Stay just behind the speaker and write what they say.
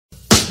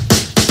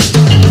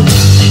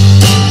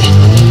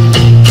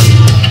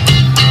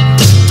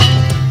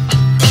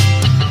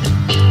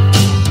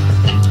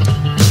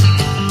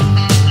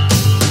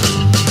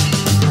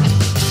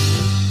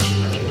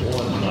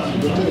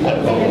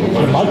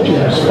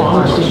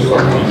honesty. You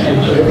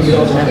did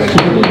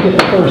get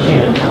the first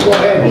hand. Go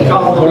ahead and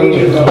call the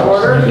meeting to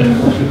order.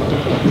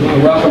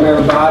 Welcome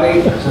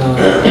everybody.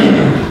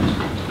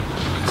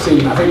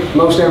 See, I think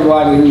most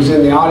everybody who's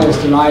in the audience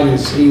tonight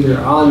is either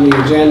on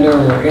the agenda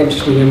or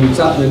interested in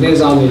something that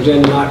is on the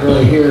agenda, not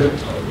really here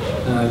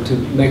to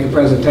make a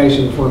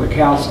presentation before the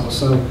council.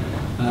 So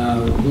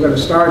we're going to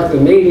start the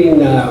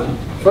meeting.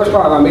 First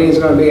part of our meeting is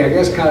going to be, I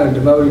guess, kind of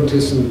devoted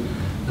to some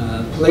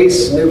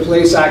new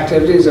police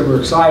activities that we're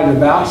excited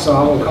about. So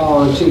I will call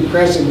on Chief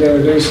Cressy to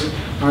introduce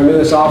our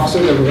newest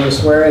officer that we're going to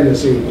swear in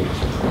this evening.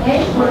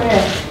 Okay, we're going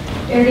to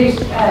introduce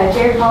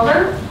Jared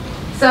Culver.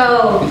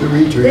 So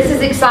this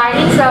is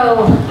exciting.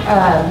 So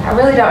I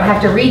really don't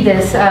have to read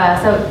this. I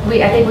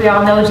think we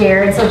all know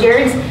Jared. So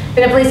Jared's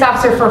been a police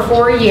officer for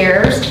 4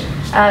 years.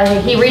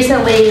 He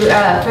recently,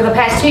 for the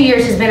past 2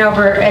 years, has been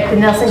over at the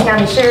Nelson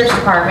County Sheriff's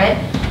Department.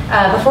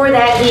 Before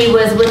that, he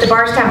was with the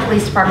Bardstown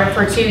Police Department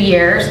for 2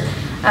 years.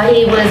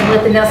 He was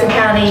with the Nelson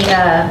County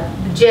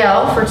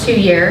Jail for 2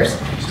 years.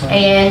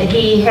 And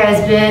he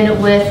has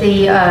been with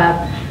the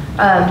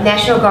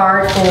National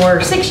Guard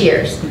for 6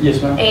 years. Yes,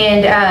 ma'am.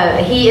 And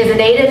he is a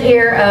native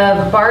here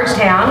of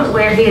Bardstown,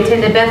 where he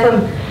attended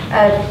Bethlehem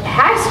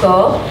High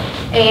School.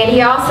 And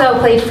he also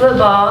played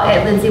football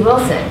at Lindsey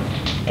Wilson.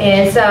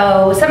 And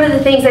so some of the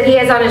things that he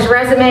has on his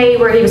resume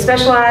where he was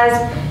specialized,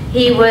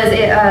 he was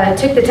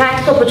took the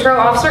Tactical Patrol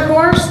Officer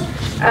course,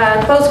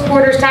 Close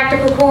Quarters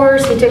Tactical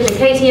course, he took the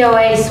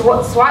KTOA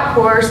SWAT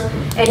course,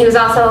 and he was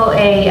also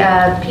a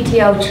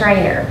PTO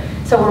trainer.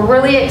 So we're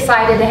really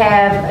excited to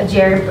have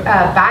Jared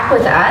back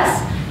with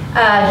us.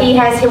 He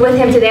has with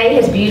him today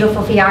his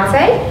beautiful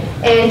fiance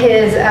and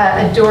his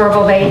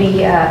adorable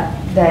baby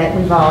that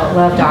we've all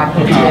loved on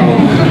him today.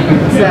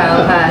 So,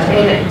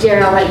 and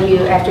Jared, I'll let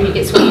you, after you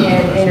get sworn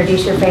in,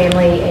 introduce your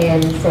family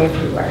and say a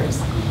few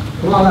words.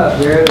 Come on up,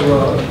 Jared.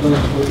 We'll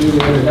do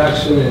the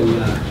introduction and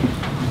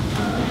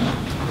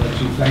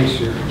let you face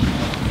your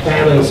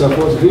family and so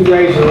forth. If you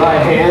raise your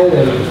right hand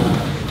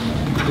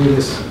and do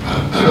this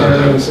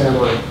swearing-in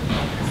ceremony.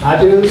 I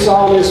do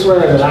solemnly swear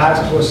that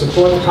I will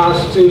support the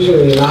Constitution of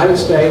the United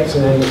States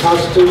and the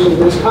Constitution of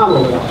this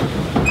Commonwealth,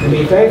 and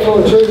be faithful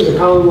and true to the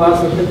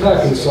Commonwealth of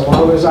Kentucky, so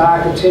long as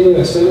I continue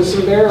a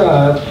citizen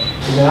thereof,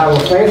 and that I will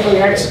faithfully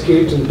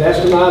execute to the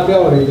best of my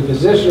ability the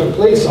position of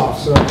police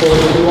officer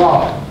according to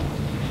law.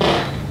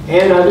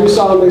 And I do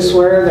solemnly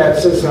swear that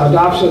since the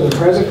adoption of the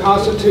present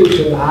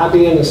Constitution, I,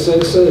 being a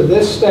citizen of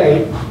this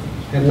state,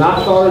 have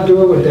not fought a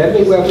duel with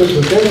deadly weapons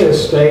within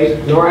this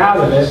state, nor out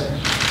of it,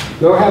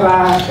 nor have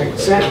I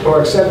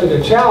accepted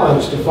a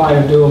challenge to fight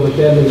a duel with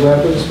deadly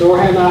weapons, nor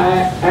have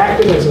I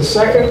acted as a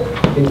second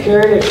in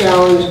carrying a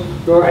challenge,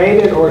 nor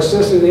aided or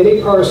assisted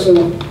any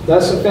person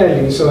thus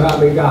offending, so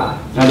help me God.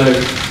 I do.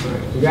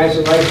 Right.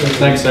 Congratulations.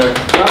 Thanks, sir.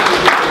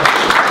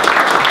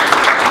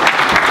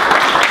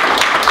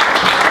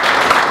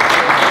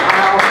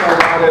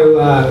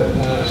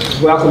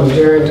 Welcome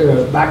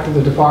Jared back to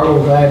the department.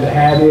 We're glad to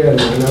have you, and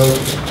I know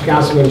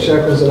Councilman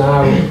Shekels and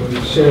I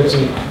we shared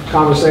some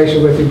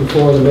conversation with you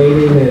before the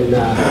meeting,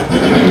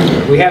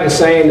 and we have a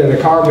saying in the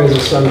car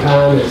business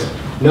sometimes is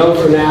no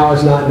for now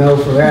is not no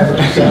forever.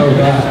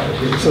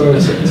 So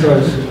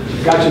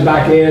it's got you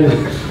back in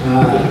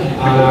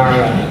on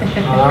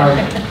our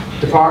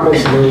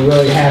departments, and we're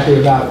really happy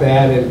about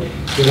that. And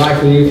we'd like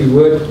for you, if you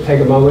would, take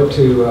a moment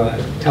to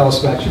tell us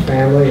about your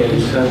family, and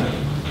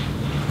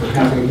we're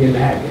happy again to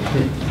have you.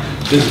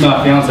 This is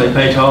my fiance,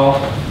 Paige Hall,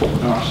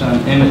 and our son,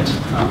 Emmett.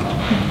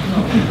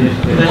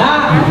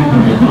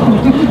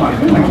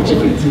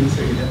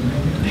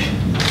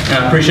 And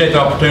I appreciate the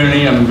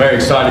opportunity. I'm very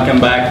excited to come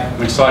back.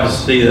 I'm excited to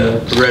see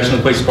the progression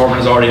the police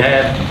department has already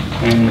had,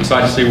 and I'm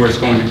excited to see where it's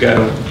going to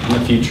go in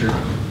the future.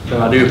 So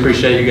I do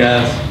appreciate you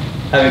guys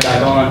having me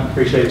back on.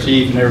 Appreciate the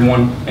chief and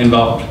everyone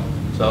involved.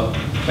 So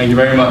thank you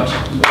very much.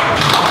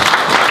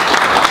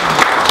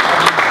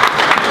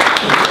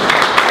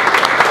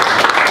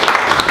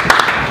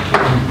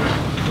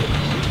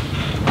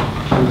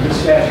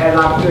 Had an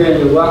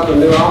opportunity to welcome a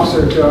new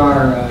officer to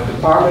our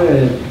department,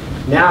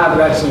 and now I've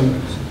got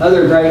some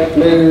other great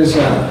news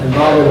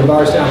involving the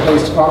Bardstown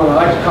Police Department.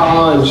 I'd like to call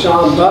on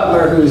Sean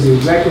Butler, who's the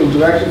Executive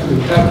Director for the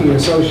Kentucky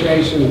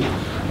Association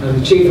of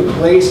the Chief of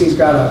Police. He's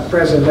got a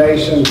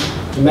presentation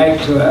to make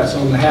to us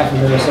on behalf of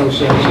their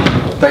association.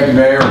 Thank you,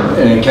 Mayor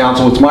and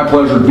Council. It's my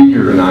pleasure to be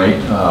here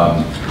tonight.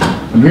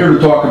 I'm here to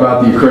talk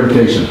about the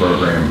accreditation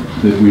program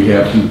that we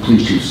have through the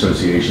Police Chiefs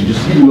Association.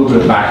 Just to give you a little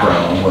bit of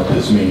background on what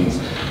this means.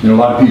 You know, a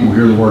lot of people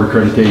hear the word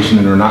accreditation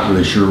and they're not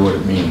really sure what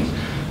it means.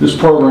 This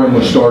program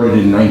was started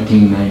in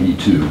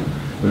 1992.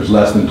 There's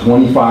less than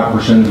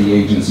 25% of the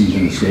agencies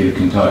in the state of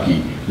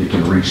Kentucky that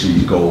can reach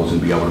these goals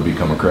and be able to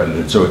become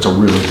accredited. So it's a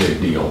really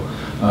big deal.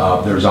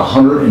 There's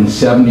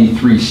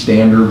 173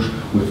 standards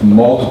with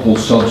multiple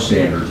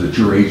sub-standards that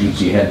your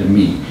agency had to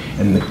meet.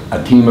 And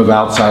a team of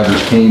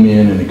outsiders came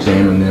in and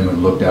examined them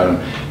and looked at them.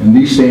 And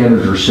these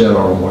standards are set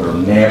on what are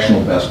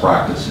national best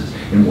practices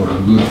and what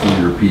are good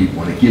for your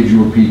people. And it gives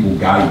your people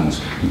guidance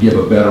to give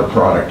a better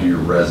product to your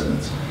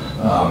residents.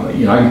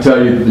 You know, I can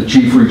tell you the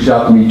chief reached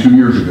out to me 2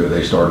 years ago.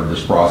 They started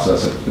this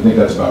process. I think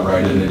that's about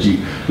right, isn't it,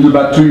 Chief? It was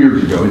about 2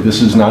 years ago.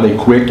 This is not a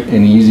quick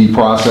and easy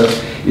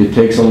process. It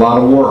takes a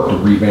lot of work to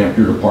revamp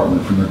your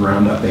department from the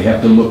ground up. They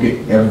have to look at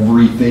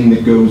everything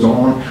that goes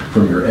on,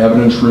 from your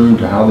evidence room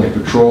to how they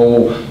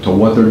patrol, to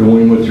what they're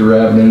doing with your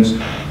evidence,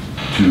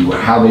 to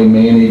how they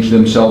manage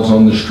themselves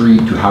on the street,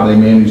 to how they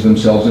manage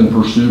themselves in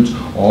pursuits,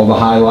 all the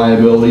high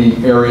liability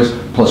areas,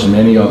 plus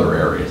many other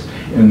areas.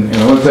 And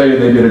I want to tell you,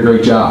 they did a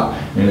great job.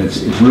 And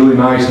it's really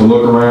nice to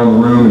look around the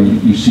room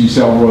and you see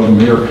several of them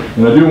here.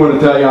 And I do want to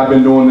tell you, I've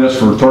been doing this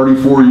for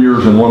 34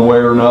 years in one way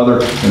or another,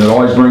 and it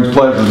always brings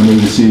pleasure to me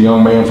to see a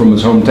young man from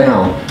his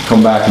hometown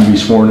come back and be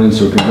sworn in.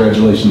 So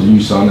congratulations to you,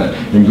 son,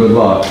 and good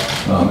luck.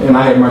 And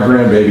I had my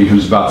grandbaby,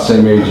 who's about the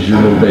same age as your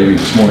little baby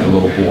this morning, a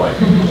little boy.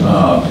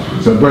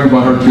 So it brings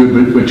my heart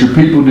good, but your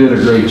people did a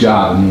great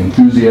job, and the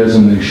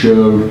enthusiasm they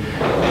showed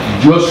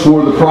just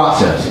for the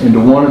process, and to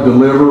want to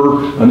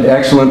deliver an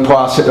excellent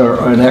process or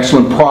an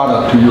excellent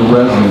product to your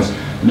residents,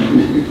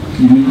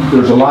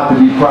 there's a lot to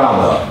be proud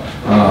of.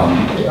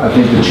 I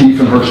think the chief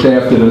and her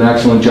staff did an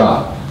excellent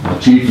job.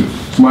 Chief,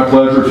 it's my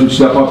pleasure if you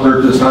step up here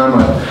at this time.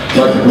 I'd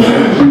like to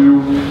present you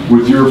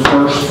with your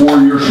first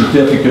 4-year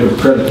certificate of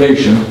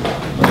accreditation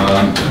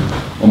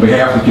on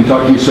behalf of the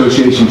Kentucky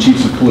Association of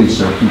Chiefs of Police.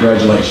 So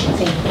congratulations.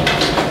 Thank you.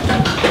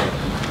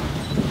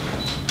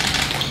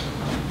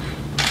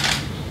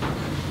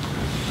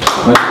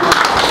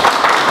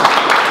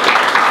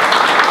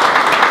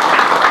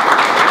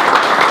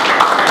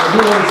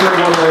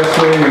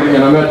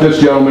 And I met this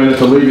gentleman at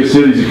the League of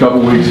Cities a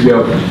couple weeks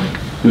ago.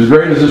 As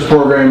great as this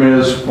program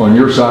is on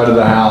your side of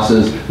the house,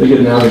 is they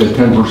now get a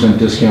 10%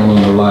 discount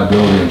on their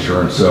liability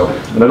insurance. So,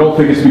 and I don't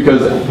think it's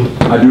because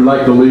I do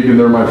like the League and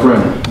they're my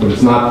friend, but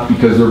it's not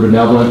because they're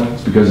benevolent.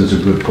 It's because it's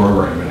a good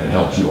program and it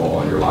helps you all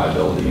on your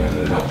liability and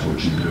it helps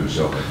what you do.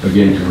 So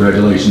again,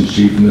 congratulations,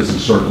 Chief, and this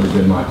has certainly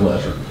been my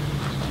pleasure.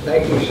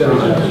 Thank you, Sean.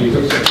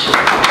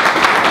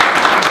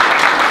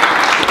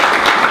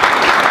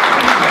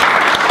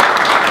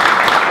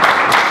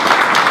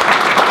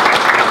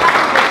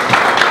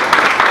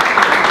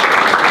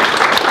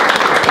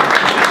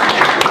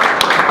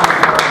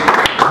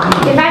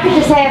 If I could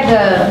just have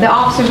the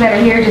officers that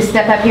are here just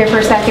step up here for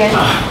a second,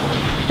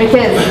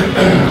 because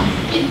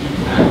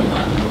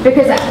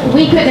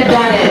we couldn't have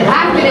done it.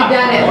 I couldn't have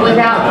done it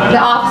without the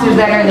officers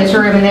that are in this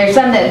room, and there's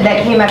some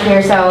that came up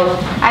here, so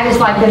I just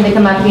like them to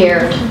come up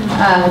here,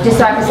 just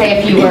so I can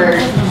say a few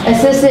words.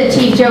 Assistant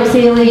Chief Joe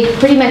Seeley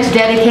pretty much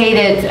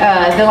dedicated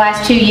the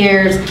last 2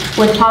 years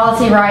with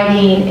policy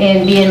writing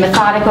and being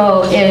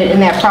methodical in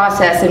that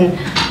process. And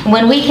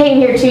when we came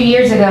here 2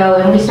 years ago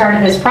and we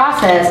started this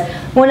process,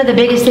 one of the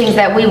biggest things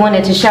that we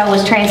wanted to show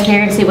was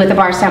transparency with the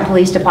Bardstown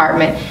Police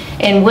Department.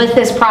 And with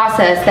this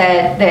process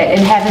and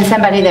having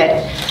somebody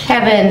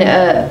having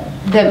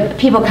the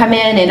people come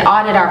in and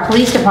audit our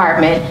police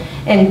department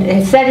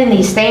and setting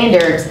these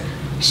standards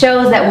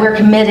shows that we're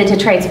committed to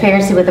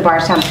transparency with the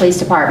Bardstown Police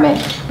Department.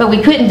 But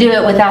we couldn't do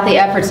it without the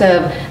efforts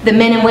of the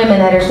men and women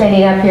that are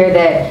standing up here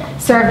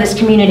that serve this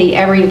community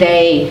every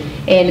day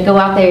and go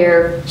out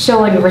there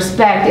showing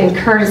respect and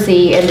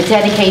courtesy and the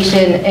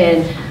dedication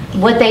and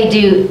what they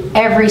do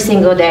every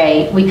single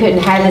day. We couldn't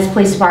have this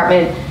police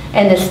department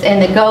and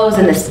the goals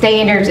and the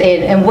standards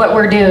and what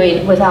we're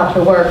doing without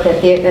the work that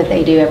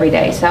they do every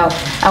day. So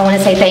I want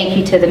to say thank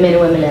you to the men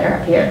and women that are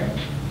up here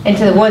and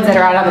to the ones that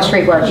are out on the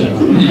street working.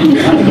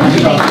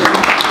 Thank you.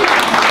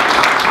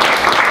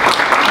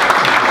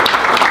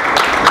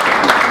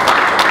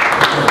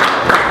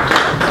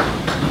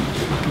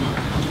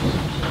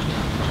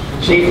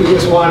 Chief, we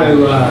just want to,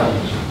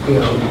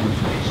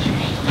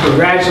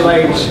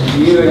 congratulate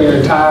you and your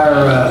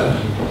entire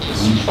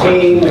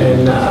team,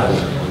 and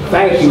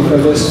thank you for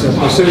this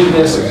pursuing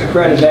this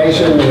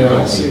accreditation.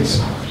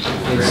 It's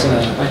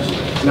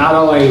not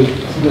only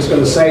just going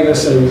to save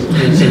us in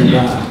some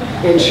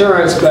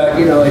insurance, but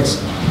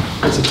it's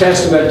a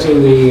testament to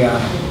the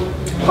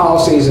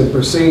policies and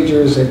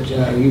procedures that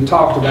you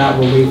talked about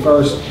when we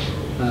first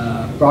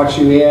brought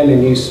you in,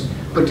 and you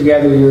put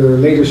together your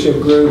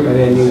leadership group, and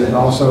then you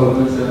also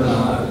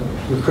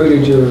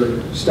recruited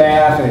your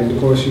staff, and of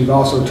course you've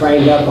also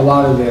trained up a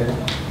lot of the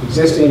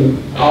existing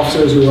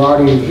officers who are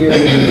already here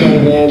when you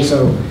came in,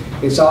 so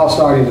it's all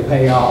starting to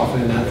pay off.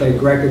 And I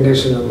think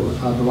recognition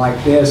of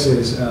like this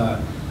is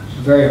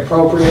very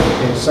appropriate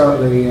and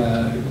certainly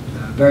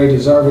very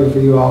deserving for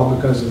you all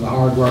because of the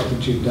hard work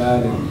that you've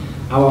done. And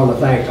I want to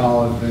thank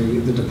all of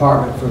the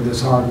department for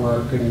this hard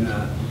work, and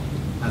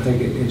I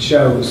think it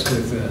shows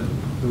with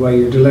the way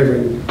you're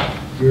delivering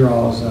your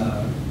all's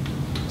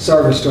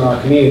service to our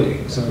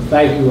community. So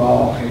thank you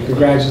all, and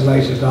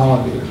congratulations to all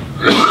of you.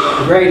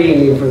 A great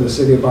evening for the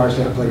City of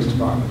Bardstown Police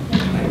Department.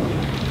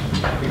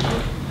 Thank you.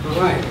 All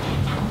right,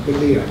 good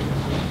deal.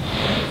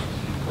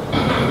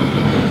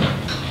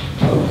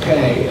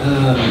 Okay,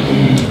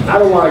 I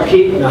don't want to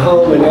keep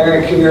Nahum and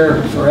Eric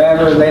here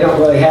forever. They don't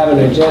really have an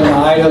agenda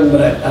item,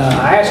 but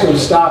I asked them to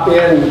stop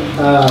in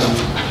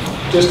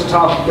just to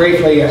talk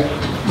briefly.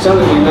 Some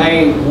of you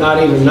may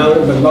not even know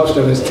it, but most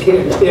of us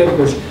did,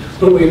 because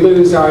when we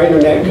lose our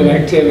internet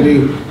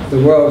connectivity,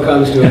 the world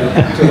comes to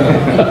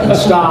a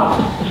stop.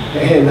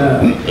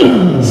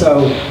 And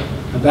so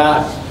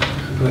about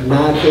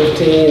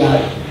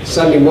 9:15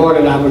 Sunday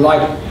morning,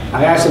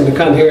 I asked them to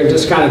come here and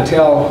just kind of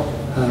tell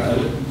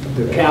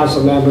the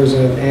council members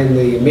and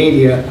the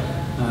media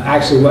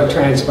actually what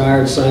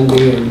transpired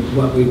Sunday and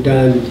what we've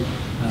done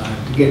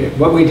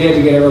what we did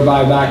to get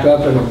everybody back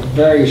up in a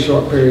very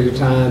short period of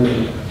time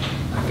and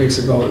fix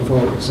it going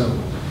forward. So,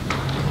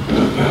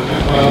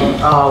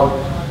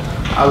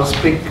 I'll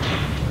speak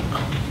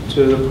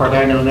to the part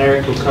Daniel and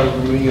Eric will cover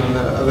me on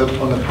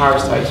the power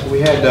side. So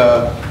we had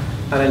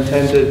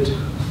unintended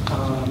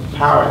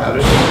power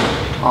outage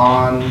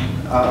on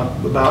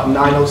about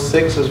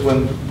 9:06 is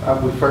when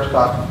we first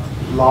got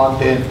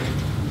logged in,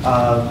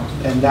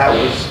 and that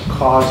was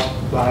caused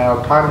by our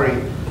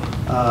primary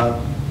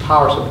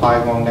power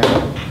supply going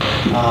down,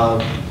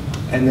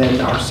 and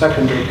then our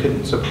secondary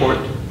couldn't support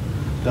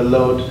the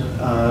load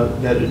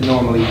that it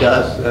normally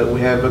does. We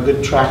have a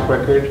good track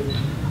record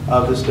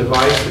of this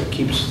device. It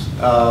keeps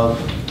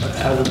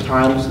at the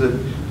times that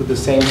with the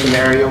same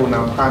scenario when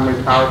our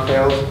primary power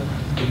fails,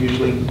 it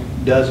usually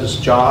does its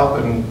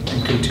job and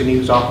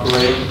continues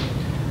operating.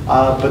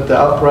 But the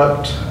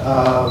abrupt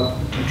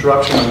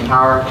interruption in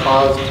power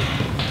caused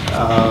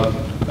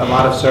a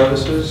lot of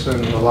services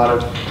and a lot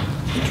of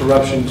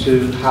interruption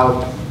to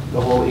how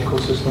the whole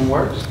ecosystem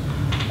works.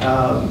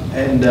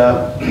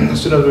 As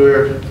soon as we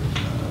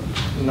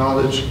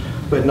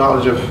had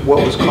knowledge of what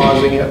was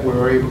causing it, we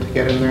were able to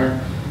get in there,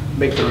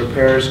 make the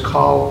repairs,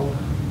 call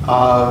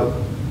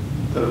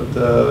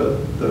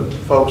the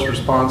folks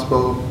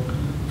responsible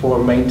for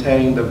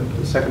maintaining the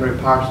secondary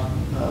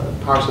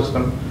power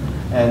system,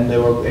 and they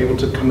were able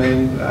to come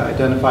in,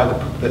 identify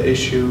the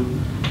issue,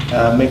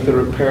 make the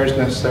repairs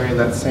necessary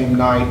that same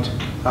night.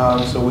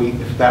 So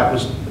if that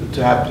was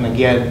to happen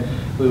again,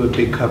 we would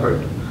be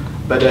covered.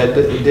 But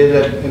it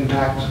did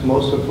impact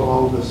most of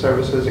all the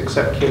services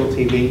except cable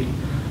TV.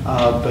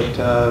 But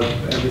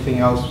everything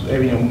else,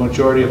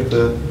 majority of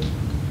the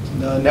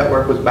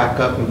network was back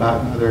up in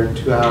about another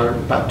 2 hours,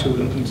 about 2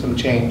 and some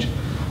change.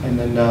 And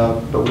then,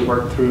 but we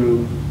worked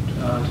through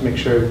to make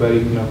sure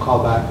everybody,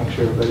 call back, make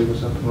sure everybody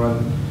was up and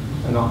running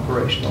and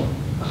operational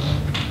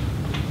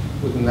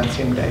within that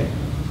same day.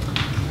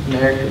 And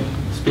Eric can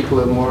speak a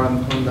little more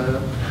on the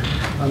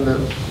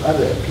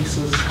other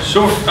pieces.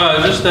 Sure.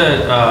 Just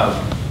that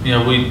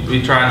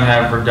we try and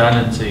have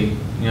redundancy.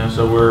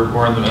 So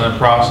we're in the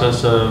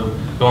process of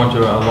going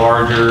to a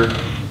larger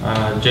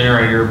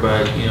generator,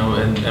 but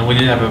and we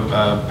did have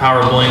a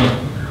power blink,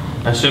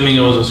 assuming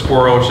it was a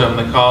squirrel or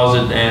something that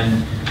caused it,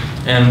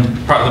 and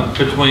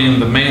between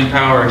the main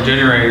power and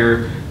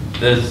generator,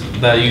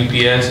 that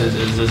UPS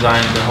is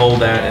designed to hold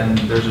that, and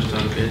there's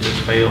it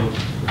just failed.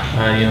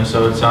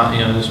 So it's not,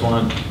 just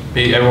want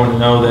everyone to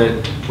know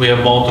that we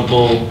have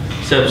multiple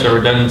steps of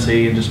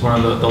redundancy, and just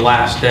one of the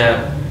last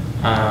step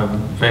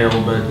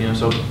failed. But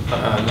so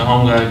the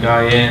home got a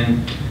guy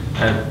in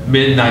at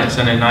midnight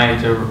Sunday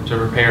night to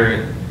repair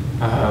it.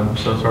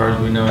 So as far as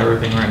we know,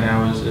 everything right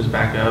now is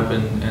back up,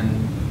 and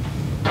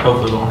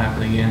hopefully it won't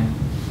happen again.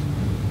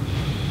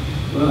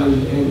 Well,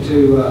 and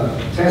to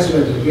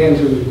testament again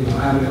to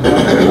having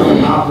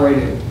an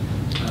operated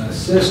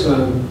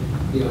system,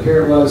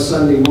 here it was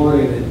Sunday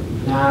morning at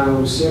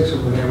 9:06 or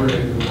whatever,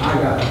 and when I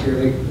got up here,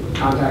 they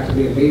contacted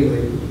me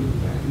immediately.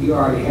 You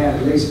already had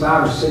at least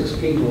 5 or 6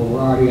 people were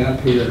already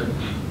up here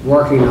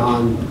working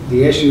on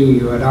the issue.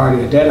 You had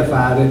already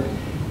identified it,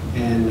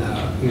 and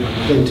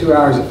within 2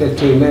 hours and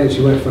 15 minutes,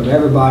 you went from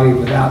everybody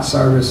without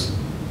service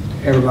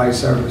to everybody's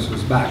service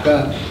was back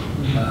up.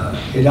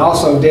 It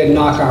also did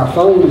knock our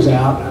phones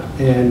out,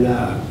 and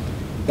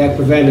that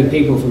prevented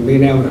people from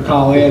being able to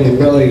call in and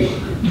really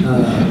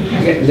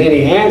getting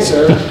any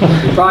answer.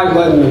 It probably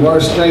wasn't the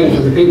worst thing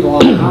for the people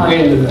on our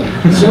end of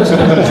the system,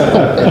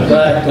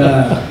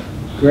 but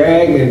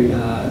Greg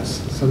and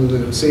some of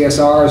the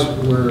CSRs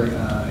were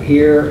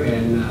here,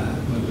 and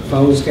when the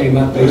phones came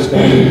up, they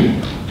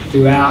stayed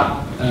throughout.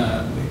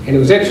 And it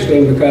was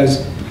interesting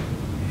because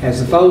as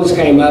the phones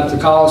came up, the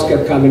calls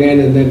kept coming in,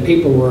 and then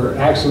people were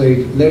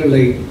actually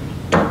literally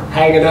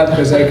hanging up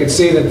because they could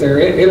see that their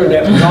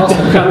internet was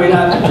also coming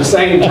up at the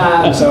same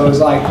time. So it was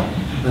like,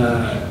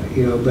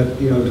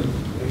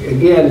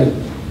 again,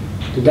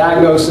 to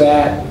diagnose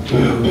that,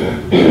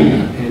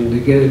 and to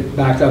get it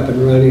back up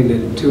and running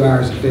in 2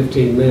 hours and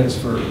 15 minutes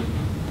for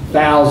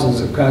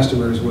thousands of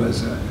customers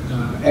was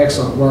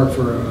excellent work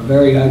for a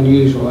very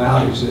unusual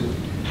outage that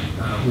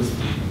with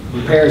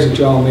repairs that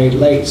y'all made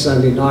late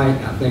Sunday night,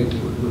 I think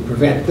would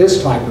prevent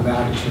this type of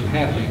outage from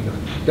happening.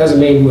 Doesn't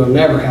mean we'll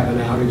never have an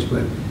outage,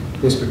 but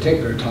this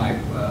particular type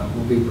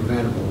will be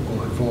preventable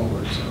going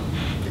forward. So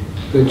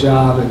good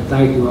job, and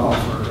thank you all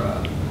for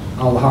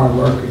all the hard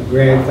work. And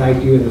Greg,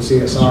 thank you, and the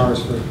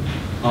CSRs for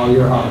all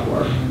your hard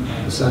work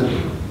on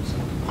Sunday. So,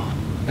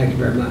 thank you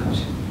very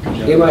much.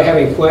 Anybody have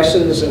any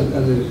questions of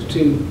the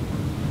two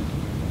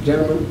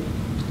gentlemen?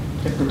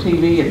 If the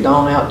TV had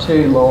gone out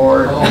too,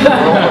 Lord. It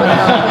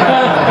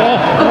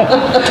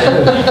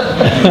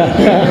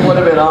would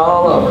have been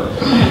all over.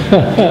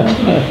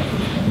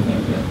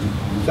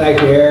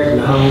 Thank you, Eric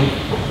and home.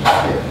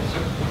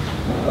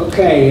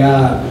 Okay,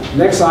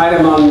 next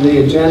item on the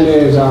agenda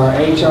is our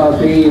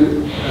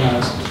HRB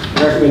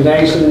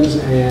recommendations,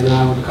 and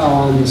I would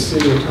call on the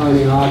City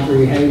Attorney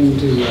Audrey Hayden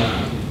to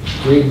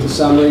read the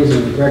summaries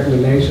and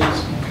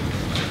recommendations.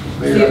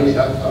 Mayor,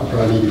 I'll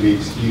probably need to be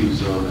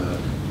excused on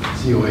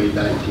COA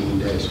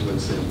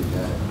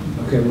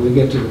 19-179. Okay, when we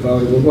get to the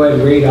vote, we'll go ahead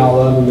and read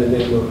all of them, and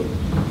then we'll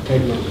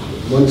take them.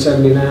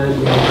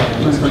 179?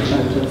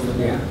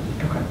 Yeah.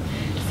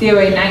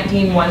 COA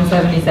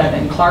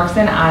 19-177,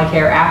 Clarkson Eye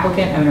Care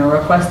applicant owner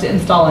requests to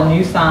install a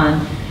new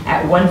sign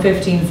at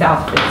 115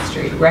 South 5th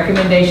Street.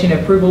 Recommendation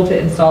approval to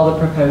install the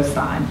proposed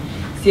sign.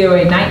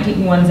 COA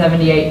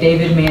 19-178,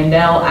 David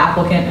Mandel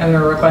applicant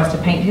owner requests to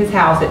paint his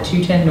house at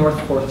 210 North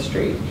 4th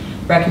Street.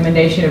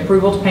 Recommendation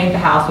approval to paint the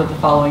house with the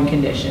following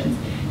conditions.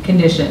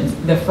 Conditions: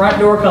 the front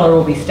door color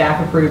will be staff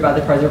approved by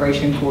the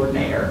preservation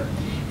coordinator.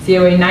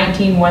 COA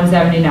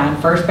 19-179,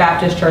 First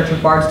Baptist Church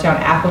of Bardstown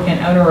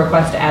applicant owner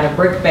requests to add a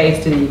brick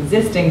base to the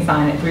existing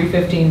sign at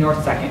 315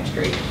 North 2nd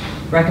Street.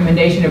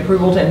 Recommendation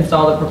approval to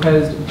install the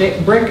proposed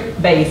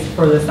brick base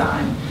for the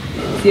sign.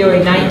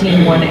 COA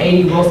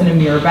 19-180, Wilson and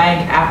Muir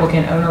Bank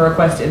applicant owner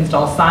requests to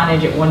install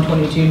signage at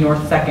 122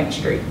 North 2nd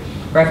Street.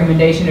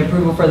 Recommendation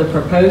approval for the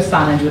proposed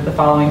signage with the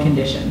following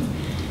conditions.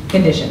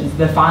 Conditions: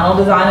 the final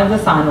design of the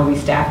sign will be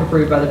staff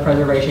approved by the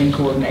preservation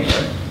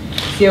coordinator.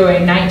 COA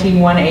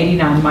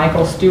 19-189,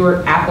 Michael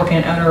Stewart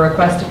applicant owner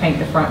requests to paint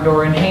the front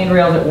door and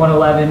handrails at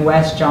 111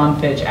 West John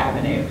Fitch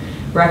Avenue.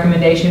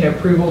 Recommendation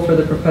approval for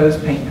the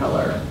proposed paint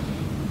color.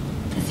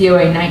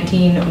 COA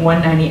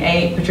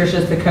 19-198,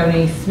 Patricia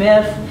Saccone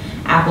Smith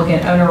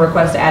applicant owner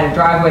requests to add a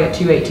driveway at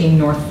 218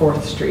 North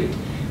 4th Street.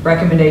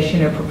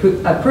 Recommendation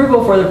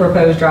approval for the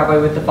proposed driveway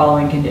with the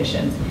following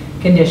conditions.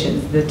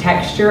 Conditions: the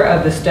texture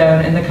of the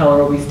stone and the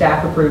color will be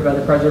staff approved by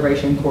the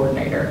preservation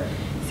coordinator.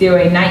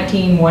 COA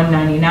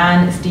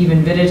 19-199,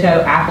 Stephen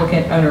Vidito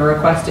applicant owner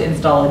requests to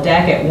install a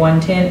deck at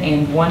 110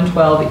 and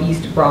 112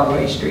 East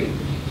Broadway Street.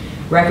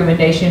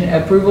 Recommendation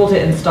approval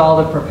to install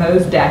the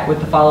proposed deck with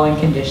the following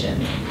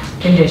conditions.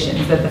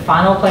 Conditions: that the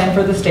final plan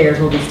for the stairs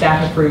will be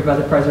staff approved by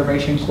the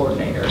preservation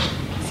coordinator.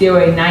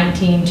 COA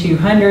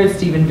 19-200,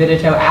 Stephen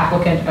Vidito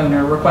applicant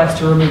owner requests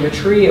to remove a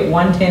tree at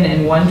 110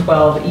 and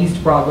 112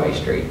 East Broadway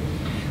Street.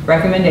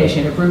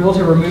 Recommendation approval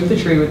to remove the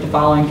tree with the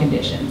following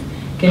conditions.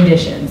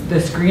 Conditions: the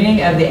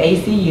screening of the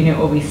AC unit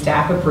will be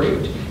staff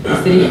approved. The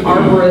city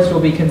arborist will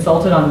be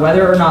consulted on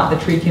whether or not the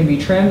tree can be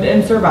trimmed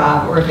and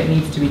survive or if it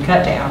needs to be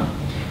cut down.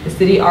 The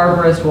city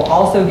arborist will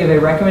also give a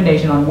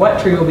recommendation on what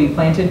tree will be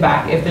planted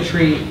back if the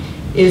tree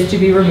is to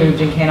be removed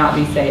and cannot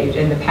be saved,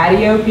 and the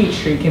patio peach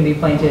tree can be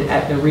planted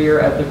at the rear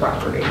of the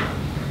property.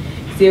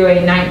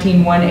 COA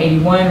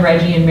 19-181,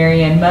 Reggie and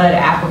Marianne Mudd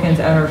applicants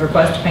owners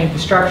request to paint the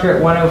structure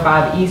at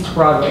 105 East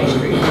Broadway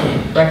Street.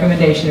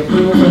 Recommendation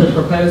approval for the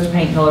proposed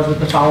paint colors with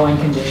the following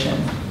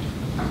conditions.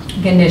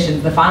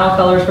 Conditions: the final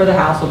colors for the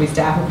house will be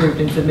staff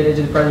approved and submitted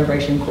to the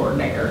preservation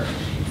coordinator.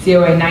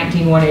 COA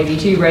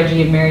 19-182,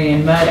 Reggie and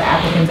Marianne Mudd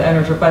applicants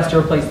owners request to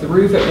replace the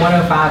roof at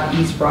 105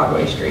 East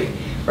Broadway Street.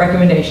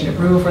 Recommendation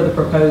approval for the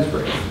proposed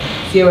roof.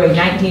 COA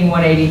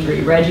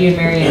 19-183, Reggie and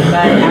Marianne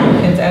Mudd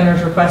applicants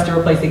owners request to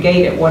replace a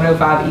gate at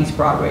 105 East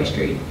Broadway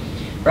Street.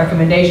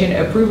 Recommendation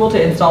approval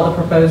to install the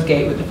proposed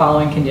gate with the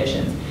following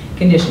conditions.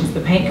 Conditions: the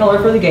paint color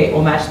for the gate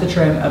will match the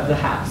trim of the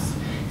house.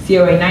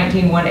 COA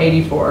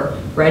 19-184,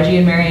 Reggie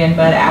and Marianne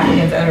Mudd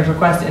applicants owners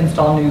request to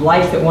install new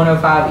lights at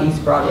 105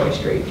 East Broadway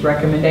Street.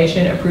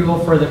 Recommendation approval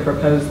for the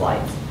proposed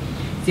lights.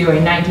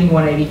 COA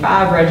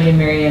 19-185, Reggie and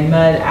Marianne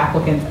Mudd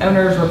applicants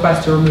owners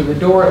request to remove a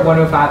door at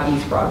 105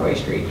 East Broadway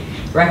Street.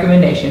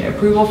 Recommendation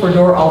approval for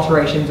door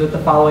alterations with the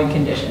following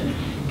conditions.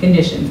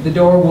 Conditions: the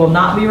door will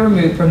not be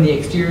removed from the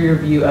exterior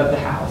view of the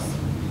house.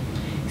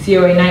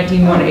 COA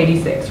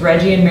 19-186,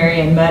 Reggie and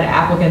Marianne Mudd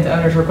applicants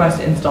owners request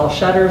to install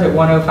shutters at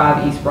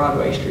 105 East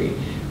Broadway Street.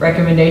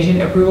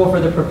 Recommendation approval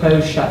for the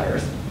proposed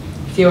shutters.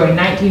 COA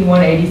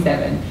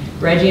 19-187,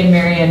 Reggie and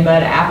Marianne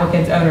Mudd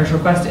applicants owners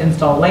request to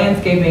install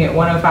landscaping at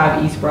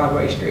 105 East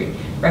Broadway Street.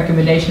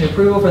 Recommendation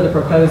approval for the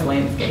proposed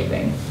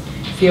landscaping.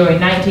 COA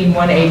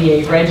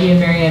 19-188, Reggie and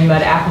Marianne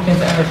Mudd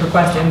applicants owners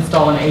request to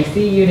install an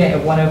AC unit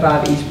at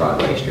 105 East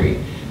Broadway Street.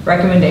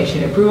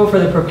 Recommendation approval for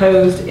the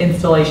proposed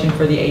installation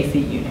for the AC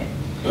unit.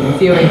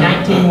 COA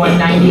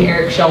 19-190,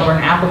 Eric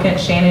Shelburne applicant,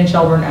 Shannon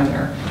Shelburne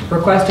owner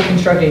request to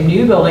construct a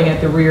new building at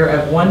the rear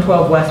of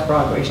 112 West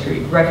Broadway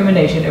Street.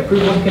 Recommendation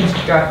approval to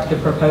construct the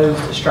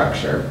proposed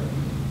structure.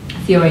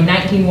 COA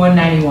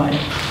 19-191,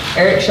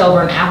 Eric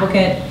Shelburne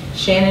applicant,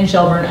 Shannon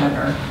Shelburne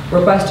owner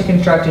request to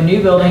construct a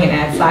new building and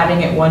add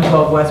siding at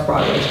 112 West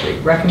Broadway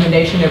Street.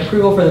 Recommendation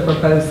approval for the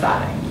proposed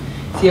siding.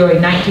 COA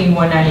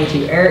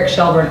 19-192, Eric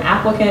Shelburne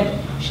applicant,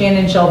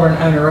 Shannon Shelburne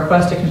owner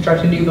request to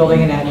construct a new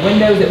building and add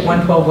windows at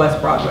 112 West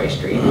Broadway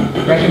Street.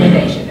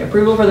 Recommendation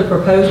approval for the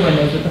proposed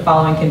windows with the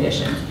following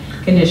conditions.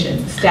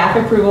 Conditions, staff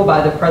approval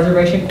by the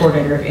preservation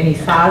coordinator if any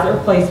size or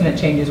placement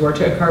changes were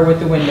to occur with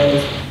the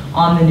windows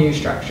on the new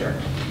structure.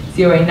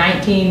 COA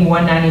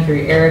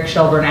 19-193, Eric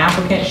Shelburne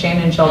applicant,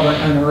 Shannon Shelburne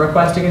owner,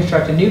 request to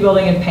construct a new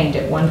building and paint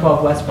at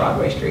 112 West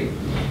Broadway Street.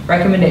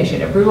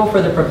 Recommendation, approval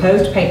for the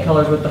proposed paint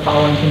colors with the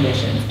following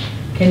conditions.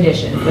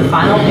 Conditions, the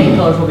final paint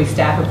colors will be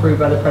staff approved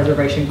by the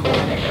preservation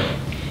coordinator.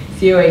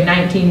 COA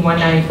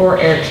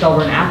 19-194, Eric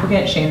Shelburne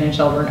applicant, Shannon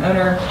Shelburne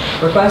owner,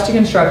 request to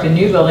construct a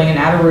new building and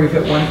add a roof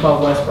at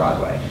 112 West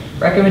Broadway.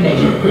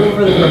 Recommendation, approval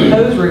for the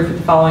proposed roof with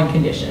the following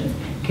conditions.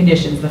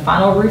 Conditions, the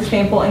final roof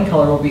sample and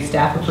color will be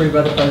staff approved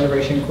by the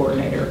preservation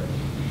coordinator.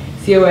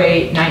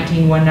 COA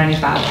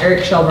 19-195,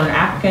 Eric Shelburne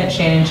applicant,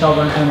 Shannon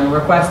Shelburne owner,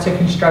 request to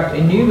construct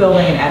a new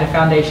building and add a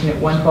foundation at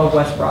 112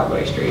 West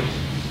Broadway Street.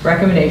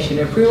 Recommendation,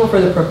 approval for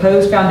the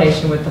proposed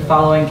foundation with the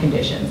following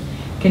conditions.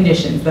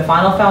 Conditions, the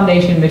final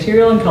foundation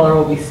material and color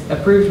will be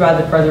approved by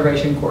the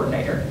preservation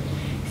coordinator.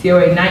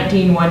 COA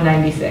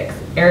 19-196,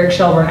 Eric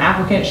Shelburne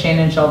applicant,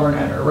 Shannon Shelburne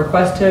owner,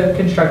 request to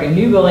construct a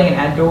new building and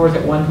add doors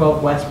at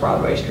 112 West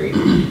Broadway Street.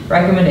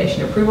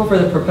 Recommendation, approval for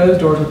the proposed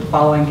doors with the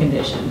following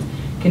conditions.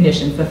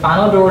 Conditions, the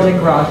final doors and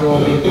garage door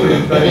will be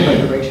approved by the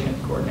preservation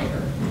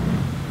coordinator.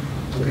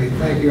 Okay,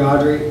 thank you,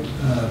 Audrey.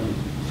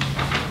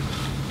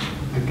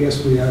 I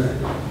guess we are,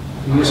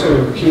 you sort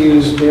of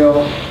recused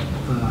Bill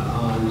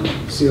on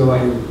COA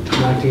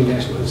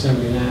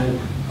 19-179.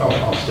 Oh,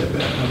 I'll step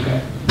back.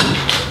 Okay.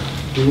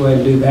 We'll go ahead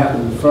and do that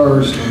one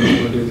first, and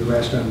then we'll do the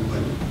rest of them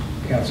when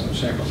Councilman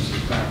Shekels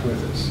is back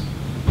with us.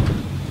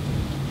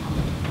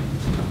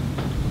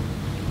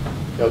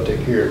 Y'all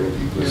take care of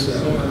it. So,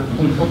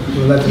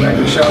 we'll let the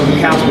record show that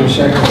Councilman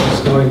Shekels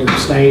is going to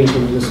abstain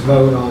from this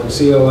vote on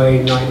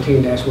COA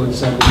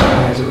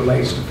 19-179 as it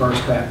relates to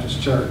First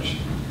Baptist Church.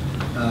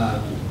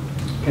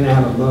 Can I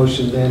have a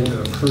motion then to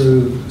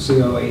approve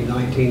COA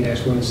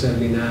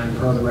 19-179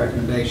 per the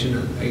recommendation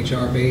of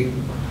HRB?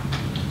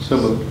 So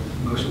moved.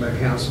 Motion by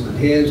Councilman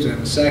Higgs. Do we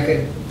have a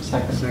second?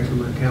 Second. Second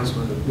by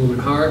Councilwoman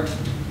Hart.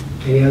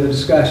 Any other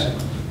discussion?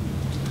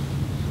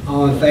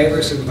 All in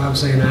favor, signify by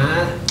saying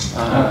aye.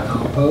 Aye.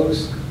 All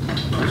opposed?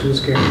 Motion is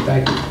carried.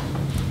 Thank you.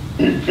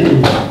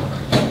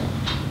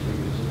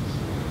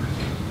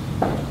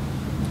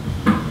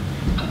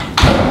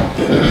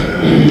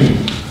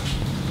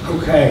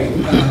 Okay,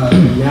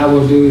 now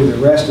we'll do the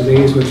rest of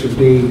these, which would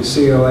be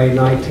COA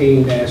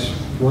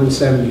 19-177,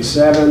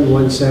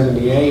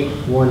 178,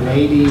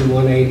 180,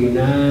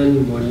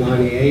 189,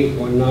 198,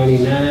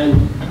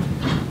 199,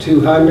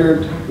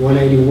 200,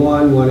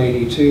 181,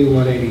 182,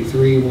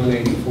 183,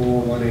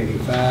 184,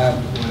 185,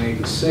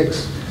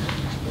 186,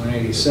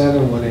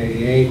 187,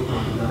 188,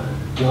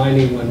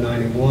 190,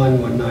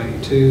 191,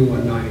 192,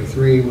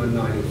 193,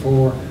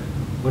 194,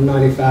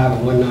 195,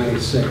 and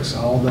 196.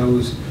 All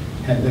those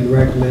have been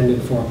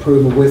recommended for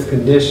approval with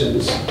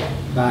conditions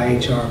by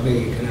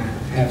HRB. Can I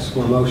have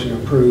a motion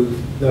to approve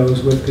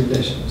those with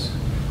conditions?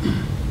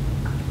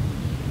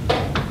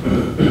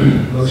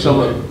 Motion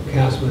by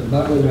Councilman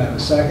Butler. Do I have a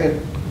second?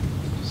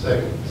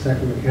 Second.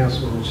 Second by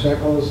Councilman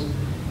Shekels.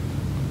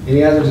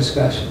 Any other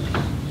discussion?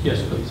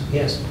 Yes, please.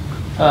 Yes.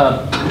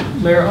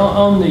 Mayor,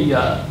 on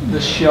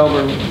the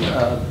Shelburne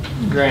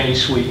Granny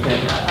Suite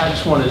thing, I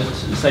just wanted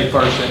to say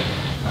first that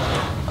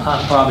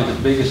I'm probably the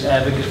biggest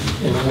advocate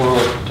in the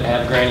world to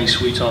have granny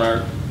suites on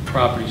our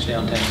properties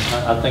downtown.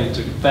 I think it's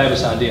a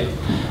fabulous idea.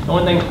 The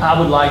only thing I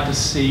would like to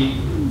see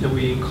that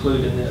we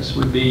include in this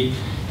would be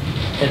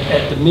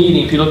at the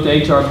meeting, if you look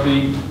at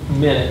HRB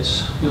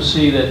minutes, you'll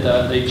see that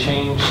they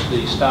changed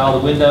the style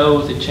of the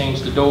windows, they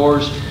changed the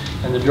doors,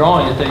 and the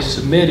drawing that they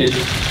submitted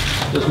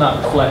does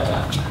not reflect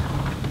that.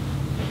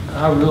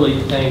 I really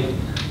think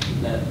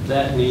that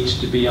that needs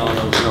to be on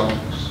those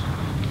drawings.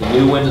 The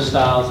new window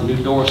styles, the new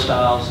door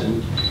styles,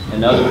 and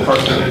other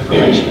personal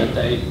information that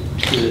they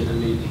did at the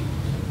meeting.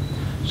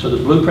 So the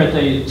blueprint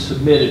they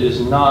submitted is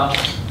not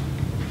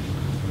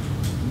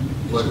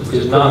what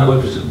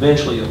was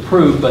eventually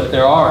approved, but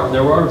there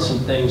are some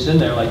things in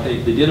there, like they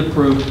did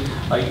approve,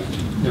 like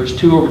there's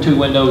 2/2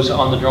 windows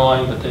on the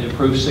drawing, but they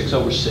approved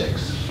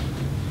 6/6.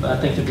 But I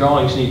think the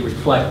drawings need to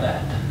reflect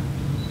that,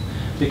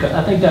 because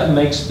I think that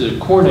makes the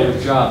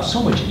coordinator's job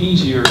so much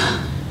easier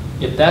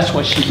if that's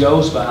what she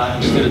goes by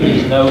instead of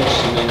these notes,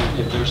 and then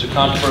if there's a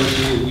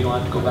controversy, you don't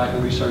have to go back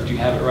and research, you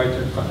have it right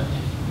there in front of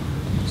you.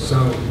 So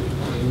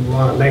you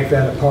want to make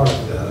that a part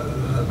of the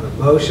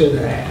motion,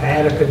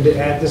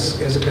 add this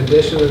as a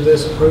condition of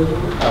this approval?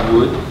 I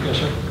would, yes,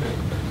 sir.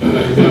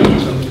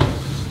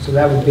 So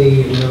that would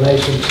be in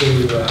relation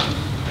to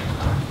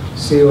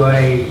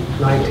COA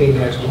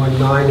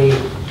 19-190.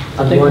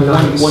 I think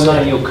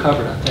 190 you'll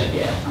cover it, I think.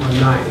 Yeah,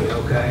 190,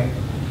 okay.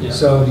 Yeah.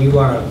 So do you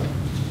want to,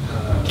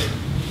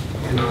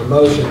 in our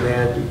motion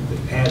then,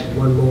 add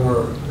one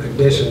more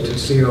addition to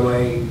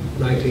COA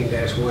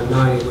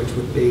 19-190, which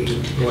would be,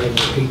 go ahead and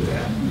repeat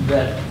that.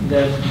 That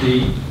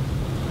the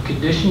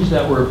conditions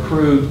that were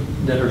approved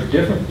that are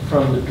different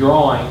from the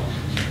drawing,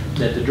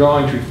 that the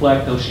drawings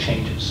reflect those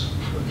changes.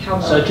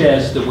 Such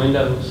as the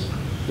windows,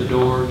 the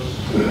doors,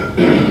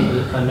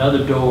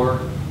 another door,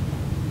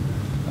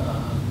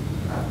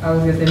 I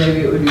was gonna say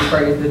maybe it would be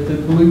phrased that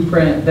the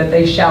blueprint, that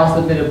they shall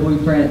submit a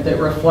blueprint that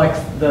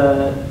reflects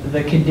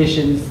the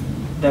conditions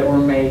that were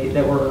made,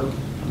 that were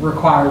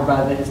required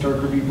by the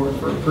Historic Review Board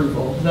for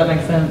approval. Does that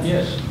make sense?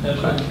 Yes, that's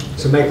right.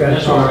 So make that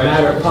That's part all right.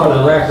 matter, part of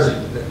the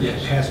record, that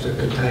Yes. has to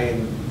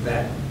contain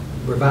that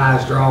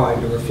revised drawing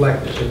to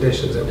reflect the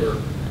conditions that were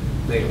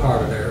made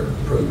part of their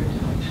approval.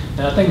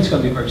 And I think it's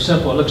going to be very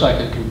simple. It looks like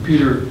a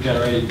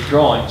computer-generated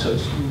drawing, so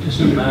it's just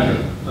a matter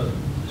of,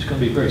 it's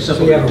going to be very So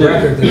simple you to have a do.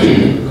 record that you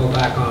can go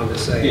back on to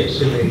say, Yes.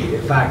 did they,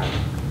 in fact,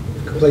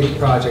 complete the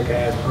project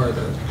as per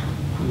the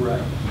Right.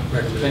 And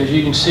as recommendation?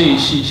 you can see,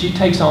 she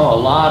takes on a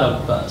lot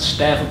of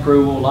staff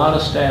approval, a lot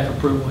of staff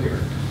approval here.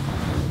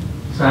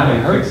 So how do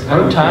we fix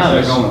time that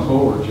is- going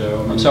forward, Joe?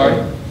 I mean, I'm sorry?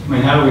 I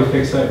mean, how do we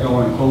fix that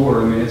going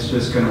forward? I mean, it's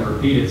just going to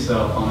repeat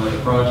itself on other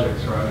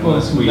projects, right? Well,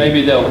 Unless we-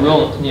 maybe they'll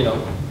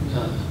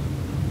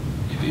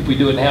if we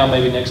do it now,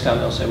 maybe next time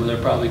they'll say, well, they're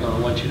probably going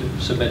to want you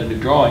to submit a new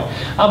drawing.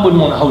 I wouldn't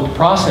want to hold the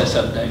process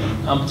up, David.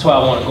 That's why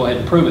I want to go ahead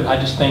and prove it. I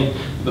just think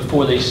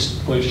before they,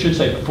 well, I should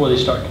say before they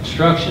start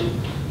construction,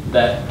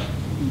 that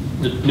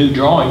the new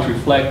drawings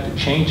reflect the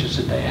changes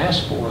that they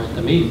asked for at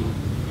the meeting.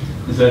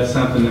 Is that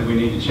something that we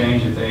need to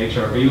change at the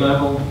HRB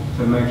level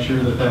to make sure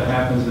that that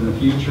happens in the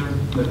future?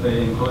 That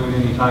they include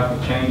any type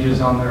of changes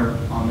on their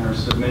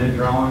submitted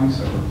drawings?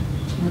 Or?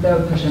 That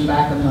would push them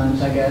back a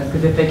month, I guess,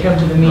 because if they come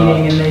to the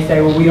meeting and they say,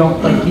 well, we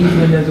don't like these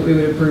windows, that we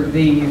would approve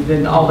these,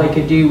 then all they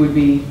could do would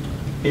be,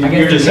 I guess.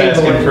 You're just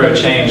table asking it. for a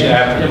change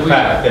after the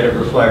fact, that it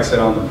reflects it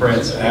on the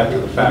prints after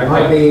the fact,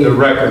 Might be- the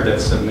record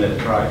that's submitted,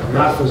 right?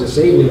 Not for this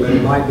evening, but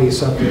it might be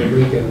something that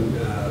we can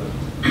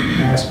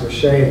ask for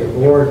Shay and the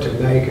board to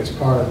make as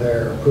part of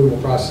their approval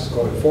process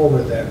going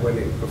forward, that when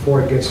it,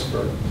 before it gets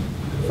in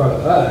front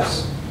of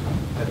us,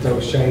 that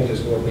those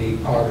changes will be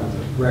part of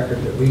the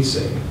record that we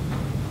see.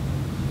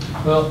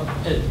 Well,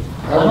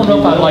 I don't know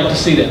if I'd like to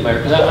see that, Mayor,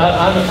 because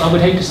I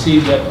would hate to see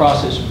that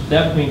process.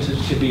 That means it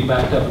should be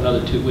backed up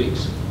another 2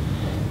 weeks.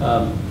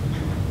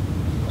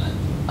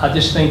 I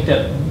just think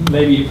that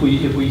maybe if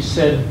we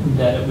said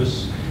that it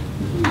was,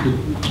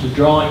 the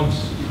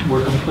drawings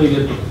were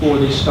completed before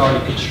they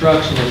started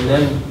construction, and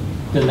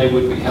then they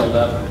would be held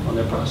up on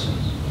their process.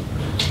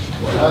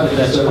 Well, how did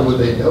That's they possible. would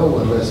they know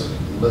unless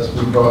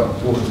we brought it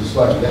forward just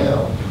like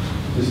now,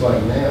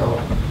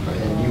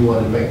 and you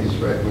wanted to make this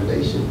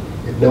recommendation?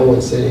 If no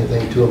one said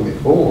anything to them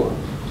before,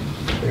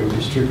 they were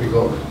just strictly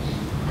going,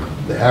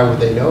 how would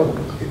they know?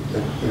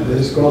 They're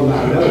just going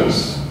by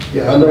notice.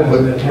 Yeah, I know,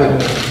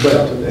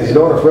 but in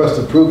order for us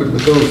to prove it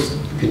with those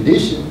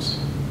conditions,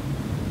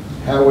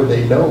 how would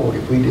they know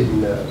if we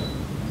didn't,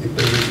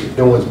 if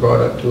no one's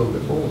brought up to them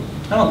before?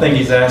 I don't think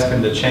he's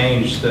asking to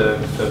change the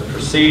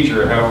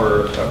procedure, how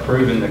we're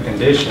approving the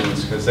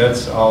conditions, because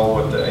that's all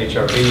what the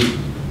HRB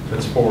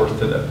puts forth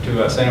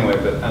to us anyway.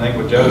 But I think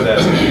what Joe's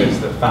asking is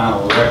the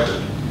final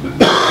record. Am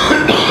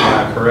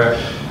I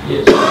correct?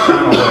 Yes.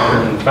 Final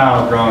record and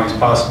final drawings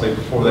possibly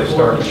before they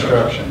start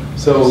construction.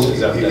 So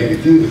Is that okay?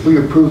 if we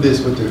approve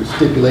this with the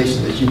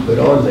stipulation that you put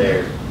on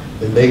there,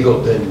 then then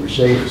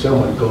Rashay or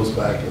someone goes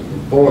back and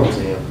informs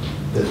them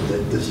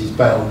that these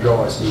final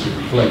drawings need to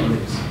reflect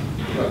this.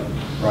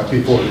 Right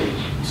before they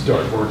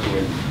start working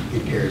and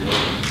get carried away.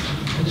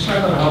 It's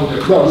not going to hold their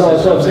No, process.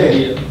 that's what I'm up,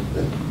 saying. maybe.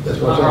 That's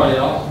what Not I'm right saying. at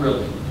all,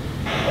 really.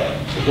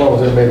 As long as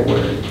they're made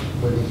aware,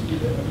 we need to do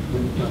that.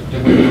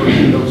 And we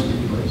approve those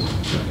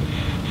stipulations.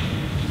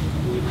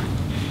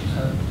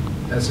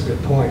 That's a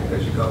good point,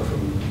 as you go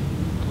from,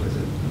 was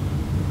it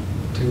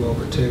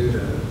 2/2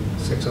 to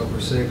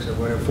 6/6, or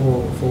whatever,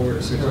 4/4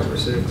 to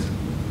 6/6,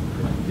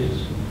 Yes,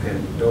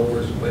 and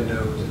doors,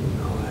 windows,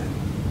 and all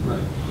that.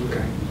 right.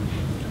 Okay.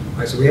 All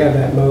right, so we have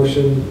that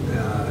motion.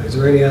 Is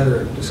there any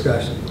other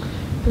discussion?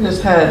 I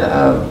just had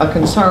a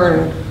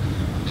concern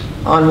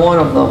on one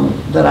of them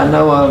that I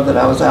know of that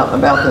I was out and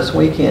about this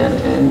weekend,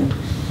 and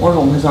one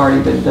of them has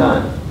already been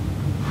done.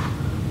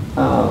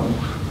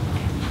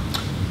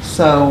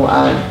 So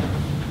I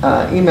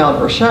emailed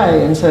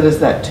Rashay and said, is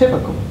that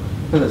typical?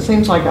 Because it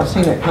seems like I've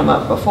seen it come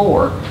up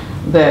before,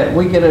 that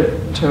we get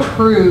it to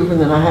approve and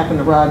then I happen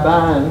to ride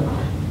by and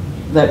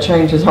that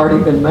change has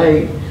already been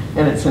made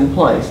and it's in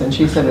place. And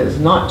she said it is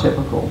not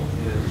typical.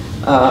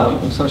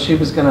 So she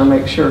was going to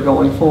make sure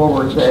going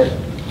forward that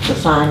the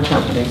sign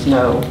companies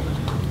know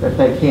that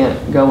they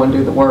can't go and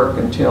do the work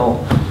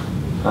until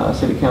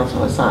City Council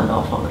has signed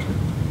off on it.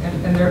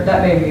 And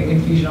that may be a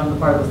confusion on the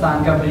part of the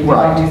sign company, because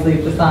Right. obviously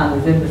if the sign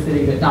is in the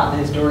city but not the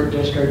historic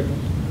district,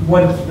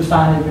 once the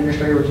sign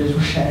administrator, which is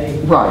Rashay,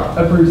 Right.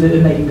 approves it,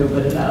 and they can go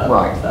put it up.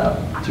 Right. So,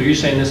 So you're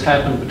saying this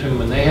happened between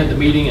when they had the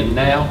meeting and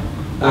now?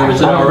 I Or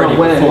is it don't know already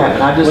when it before?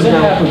 happened. I just Well, it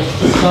know- happens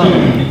to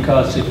some,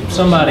 because if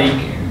somebody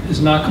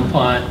is not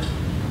compliant,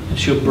 and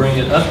she'll bring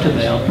it up to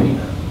them,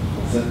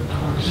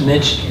 and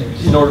then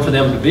in order for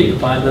them to be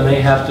compliant, then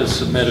they have to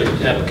submit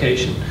an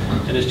application.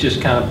 And it's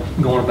just kind of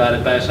going about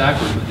it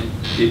backwards,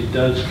 but it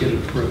does get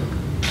approved.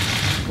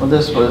 Well,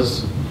 this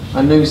was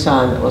a new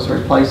sign that was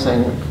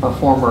replacing a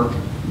former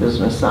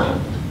business sign.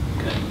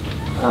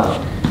 Okay.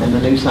 And the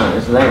new sign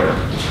is there,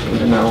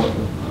 even though,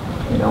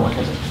 you know, it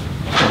hasn't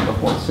come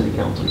before the city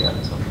council yet,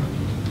 so.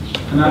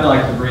 And I'd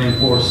like to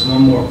reinforce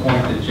one more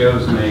point that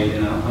Joe's made,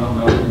 and I don't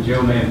know, and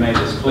Joe may have made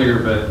this clear,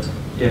 but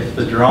if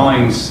the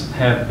drawings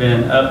have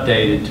been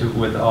updated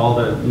with all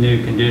the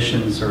new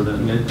conditions or the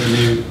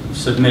new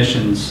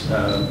submissions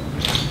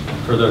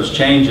for those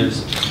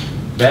changes,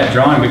 that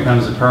drawing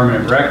becomes a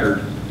permanent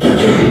record that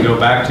you can go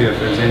back to if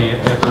there's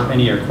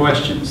any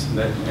questions.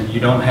 And you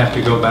don't have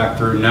to go back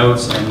through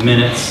notes and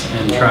minutes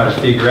and try to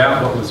figure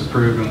out what was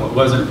approved and what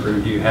wasn't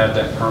approved. You have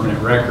that permanent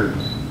record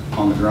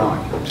on the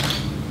drawing.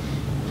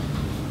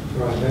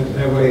 Right,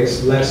 that way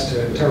it's less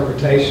to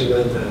interpretation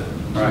of the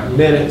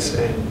minutes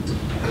and.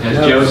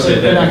 As Joe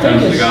said, that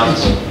becomes the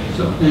gospel.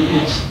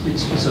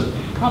 It's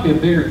probably a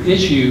bigger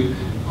issue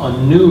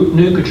on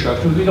new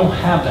construction. We don't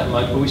have that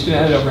much, but we still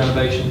have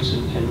renovations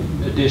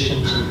and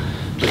additions.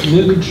 But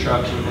new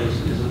construction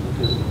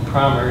is a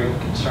primary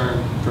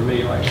concern for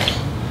me right now.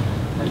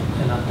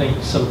 And I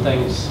think some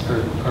things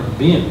are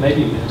being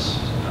maybe missed.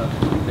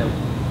 That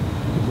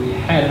if we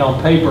had it on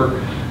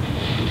paper,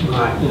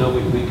 right, you know,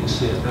 we can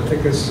see it. I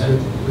think it's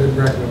good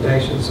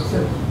recommendations.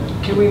 So,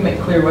 can we make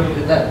clear what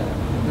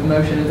the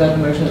motion is? That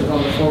the motion that's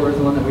on the floor is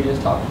the one that we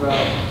just talked about?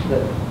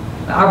 That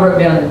I wrote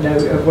down a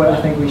note of what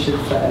I think we should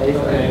say.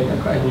 Okay.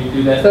 Can you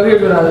do that? So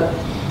here's what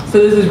so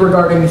this is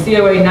regarding the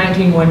COA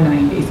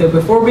 19-190. So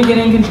before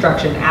beginning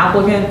construction, the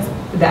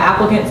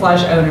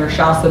applicant/owner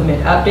shall submit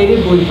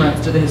updated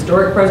blueprints to the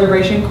Historic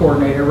Preservation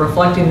Coordinator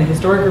reflecting the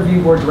Historic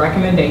Review Board's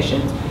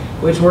recommendations,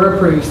 which were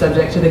approved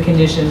subject to the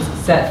conditions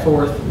set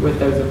forth with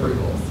those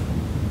approvals.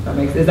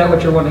 Is that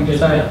what you're wanting to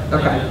say? Yeah.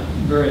 Okay. Yeah.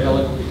 Very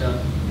eloquently done.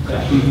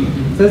 Okay.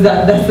 So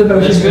that's the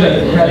motion. That's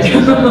good.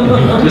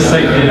 Right? Just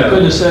say ditto.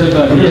 Couldn't have said it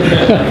better.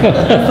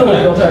 That's the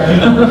legal term.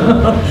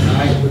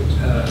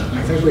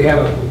 I think we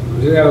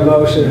do have a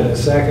motion and a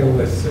second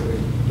with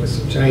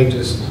some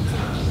changes.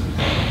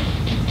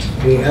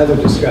 Any other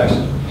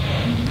discussion?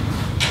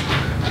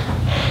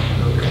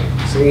 Okay.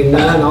 Seeing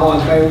none, all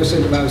in favor,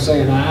 signify by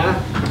saying aye.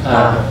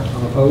 Aye.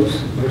 All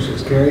opposed? Motion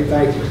is carried.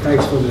 Thank you.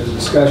 Thanks for the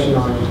discussion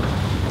on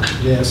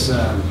this. I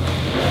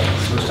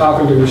was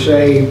talking to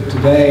Rashay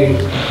today.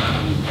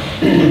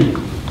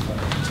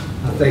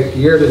 I think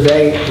year to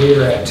date we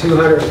were at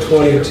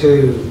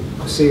 222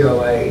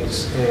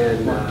 COAs,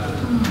 and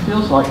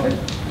Feels like it.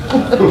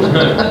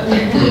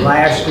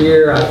 last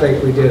year I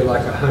think we did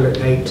like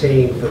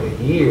 118 for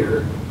the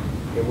year,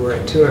 and we're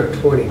at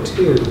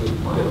 222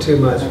 with 2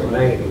 months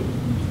remaining.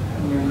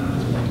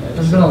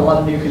 There's been a lot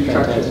of new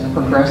construction.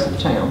 Progressive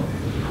town.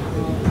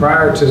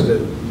 Prior to the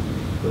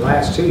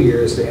last 2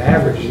 years, the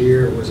average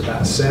year was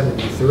about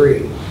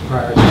 73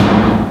 prior to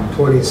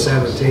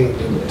 2017.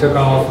 It took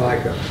off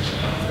like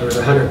there was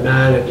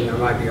 109, and there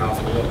might be off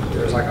a little bit.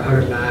 There was like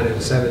 109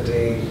 and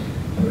 17.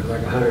 There was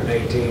like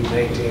 118,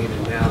 18,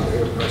 and now,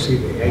 or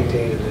excuse me,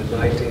 18 and then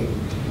 19,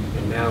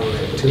 and now we're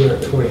at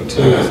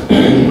 222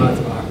 in the month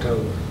of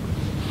October.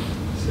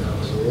 So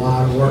there's a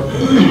lot of work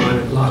going on,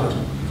 a lot of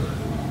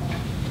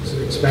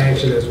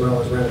expansion as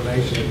well as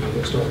renovation in the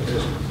historic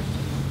district.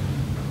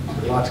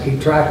 A lot to keep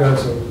track of,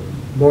 so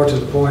more to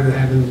the point of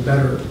having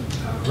better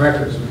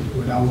records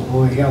would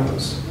only help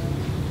us.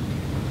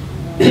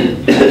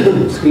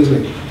 Excuse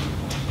me.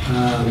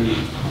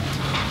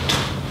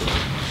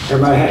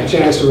 Everybody had a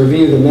chance to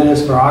review the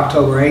minutes for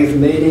October 8th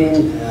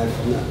meeting.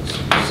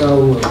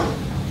 So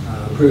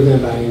approve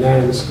them by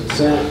unanimous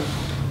consent.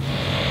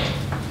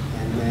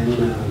 And then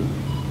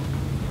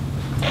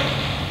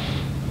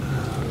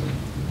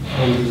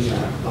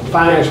on the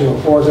financial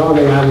report, the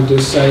only thing I would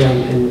just say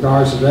in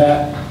regards to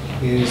that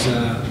is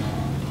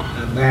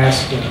I've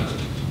asked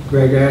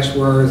Greg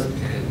Ashworth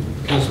and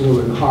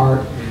Councilwoman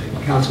Hart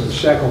and Councilman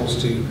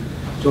Shekels to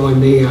join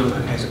me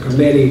as a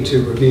committee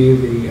to review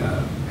the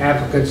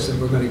applicants that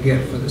we're going to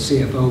get for the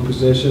CFO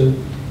position.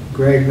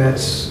 Greg,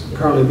 that's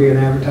currently being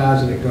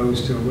advertised and it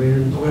goes to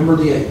when? November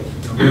the 8th.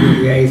 November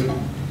the 8th.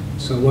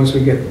 So once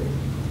we get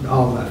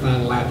all the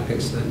final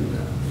applicants, then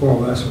four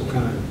of us will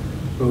kind of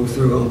go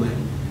through them and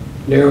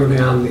narrow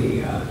down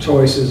the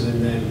choices,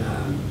 and then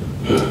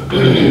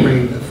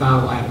bring the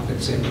final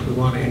applicants in that we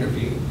want to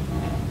interview,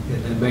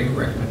 and then make a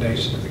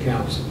recommendation to the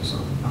council. So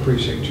I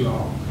appreciate you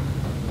all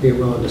being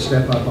willing to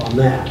step up on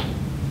that.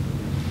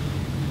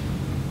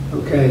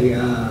 Okay,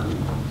 I'm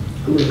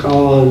going to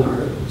call on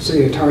our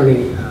city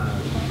attorney,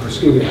 or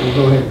excuse me, I'll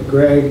go ahead and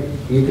Greg,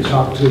 you can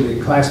talk to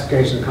the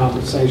classification and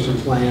compensation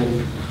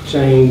plan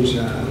change.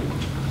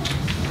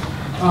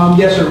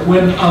 Yes, sir.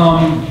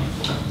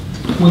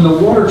 When the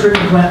water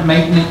treatment plant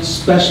maintenance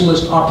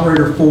specialist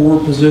operator 4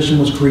 position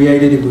was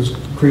created, it was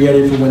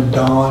created for when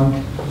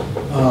Don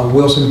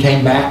Wilson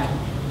came back,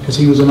 because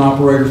he was an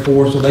operator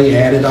 4, so they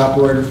added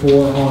operator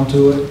 4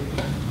 onto it.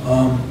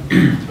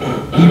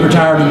 He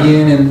retired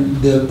again,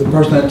 and the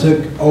person that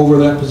took over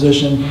that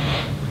position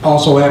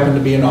also happened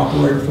to be an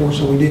operator 4,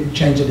 so we didn't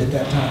change it at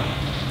that time.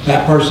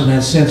 That person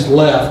has since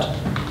left,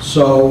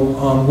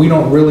 so we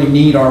don't really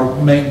need our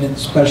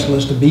maintenance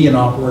specialist to be an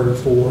operator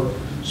 4.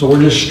 So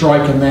we're just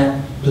striking that,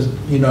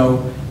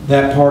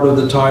 that part of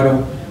the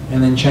title,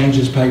 and then change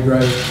his pay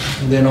grade.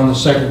 And then on the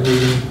second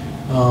reading,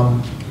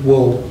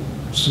 we'll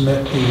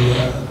submit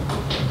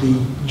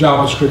the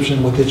job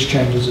description with its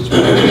changes as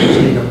well. We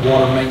just need a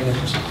water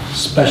maintenance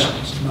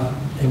specialist,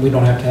 and we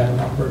don't have to have an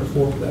operator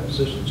for that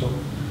position, so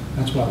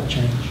that's why the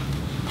change.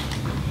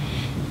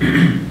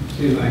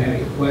 Anybody have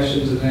any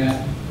questions of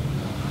that?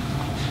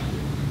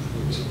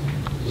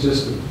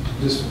 Just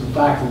the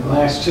fact that the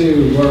last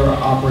two were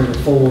operator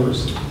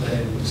fours,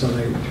 and so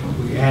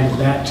we added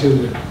that to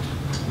the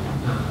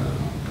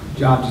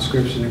job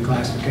description and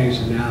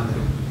classification. Now that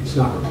it's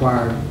not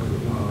required,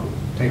 we're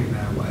taking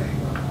that away.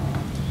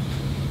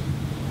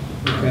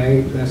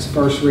 Okay, that's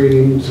first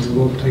reading, so we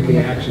won't take any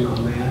action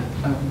on that.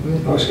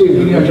 Oh, excuse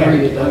me, You have to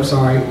read it, though. I'm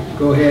sorry.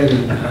 Go ahead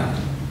and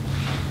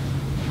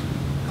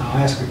I'll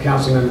ask the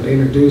council member to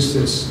introduce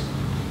this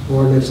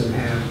ordinance and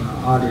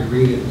have Audrey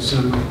read it in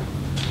summary.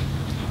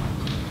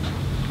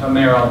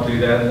 Mayor, I'll do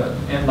that.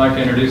 I'd like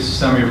to introduce a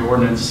summary of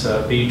ordinance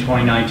B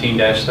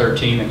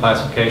 2019-13, the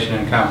classification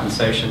and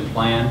compensation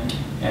plan,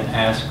 and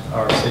ask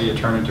our city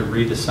attorney to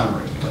read the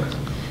summary, please.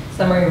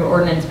 Summary of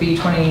ordinance B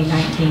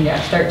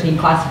 2019-13,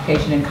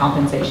 classification and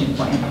compensation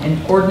plan.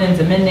 An ordinance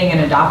amending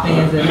and adopting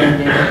as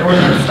amended, an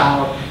ordinance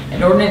style,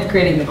 an ordinance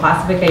creating the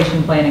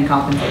classification plan and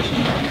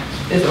compensation plan.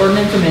 This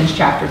ordinance amends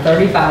Chapter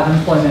 35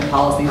 Employment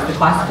Policies, the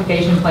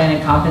classification plan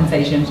and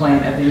compensation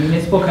plan of the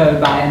municipal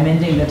code by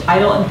amending the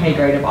title and pay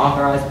grade of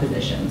authorized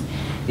positions.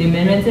 The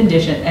amendments and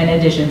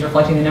additions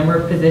reflecting the number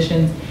of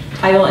positions,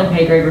 title and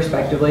pay grade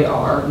respectively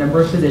are: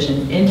 number of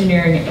positions,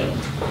 engineering 8,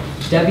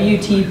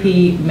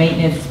 WTP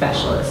maintenance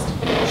specialist,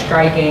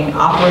 striking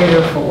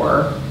operator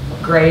 4,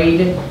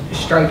 grade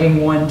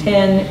striking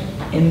 110,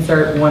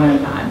 insert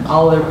 109.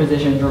 All other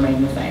positions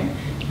remain the same.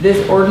 This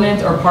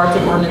ordinance or parts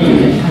of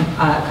ordinances in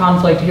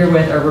conflict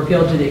herewith are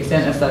repealed to the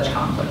extent of such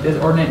conflict. This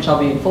ordinance shall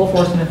be in full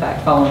force and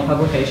effect following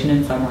publication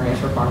and summary as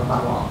required by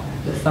law.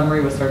 This summary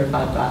was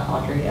certified by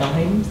Audrey L.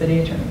 Hayden, City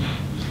Attorney.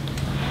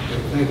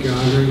 Thank you,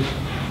 Audrey.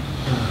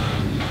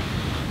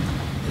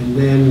 And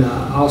then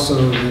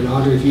also, then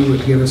Audrey, if you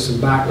would give us some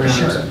background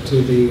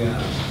to the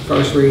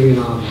first reading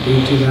on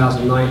B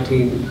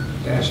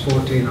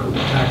 2019-14 on the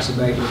tax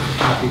abatement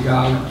for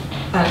Takigawa.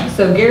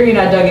 So Gary and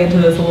I dug into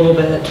this a little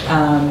bit.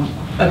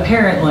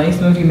 Apparently,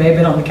 some of you may have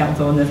been on the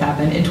council when this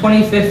happened. In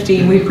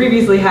 2015, we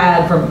previously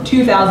had from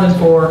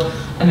 2004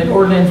 an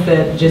ordinance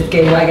that just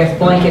gave, I guess,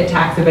 blanket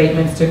tax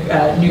abatements to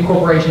new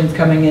corporations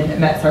coming in that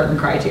met certain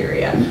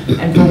criteria.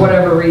 And for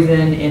whatever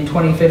reason, in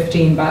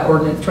 2015, by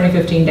ordinance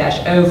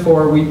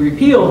 2015-04, we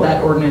repealed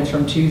that ordinance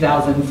from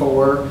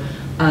 2004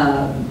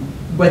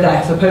 with,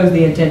 I suppose,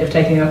 the intent of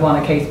taking it up on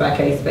a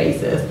case-by-case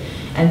basis.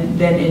 And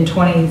then in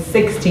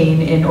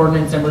 2016, in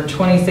ordinance number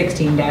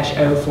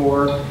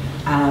 2016-04,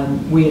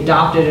 we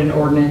adopted an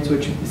ordinance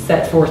which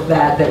set forth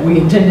that we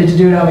intended to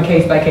do it on a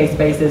case-by-case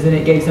basis, and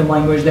it gave some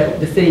language that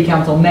the city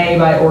council may,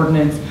 by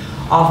ordinance,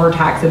 offer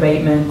tax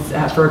abatements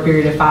for a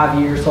period of 5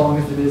 years, so long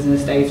as the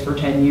business stays for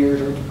 10 years,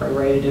 or it's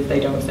prorated if they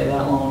don't stay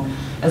that long,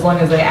 as long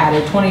as they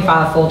added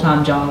 25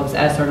 full-time jobs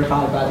as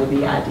certified by the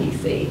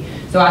BIDC.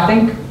 So I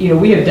think,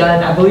 we have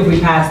done, I believe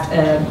we passed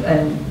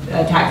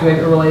a tax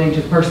abatement relating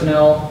to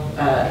personnel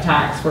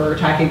tax for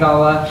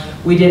Takigawa.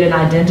 We did an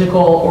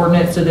identical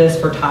ordinance to this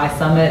for Thai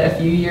Summit a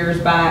few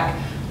years back.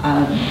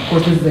 Of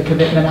course, this is a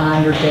commitment I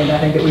understand, I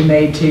think, that we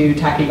made to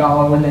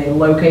Takigawa when they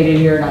located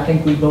here, and I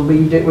think we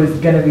believed it was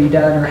going to be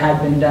done or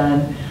had been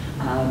done.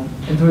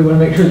 And so we want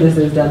to make sure this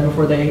is done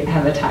before they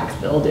have a tax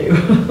bill due. I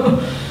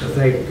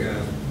think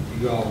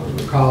you all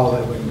recall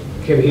that when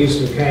Kim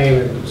Houston came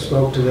and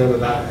spoke to them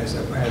about, as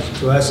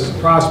to us as a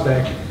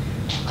prospect,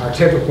 our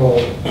typical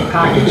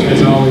package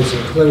has always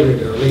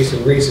included, or at least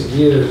in recent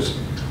years,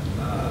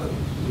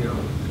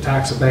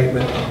 tax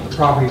abatement on the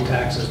property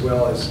tax, as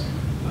well as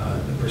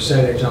the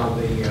percentage on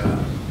the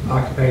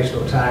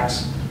occupational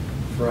tax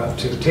for up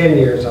to 10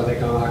 years, I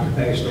think, on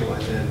occupational,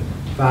 and then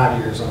 5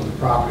 years on the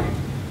property.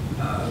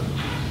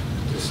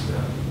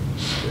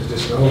 There's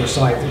just an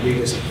oversight that we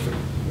just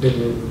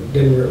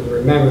didn't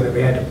remember that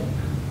we had to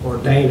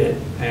ordain it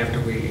after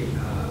we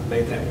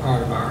made that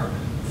part of our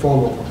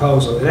formal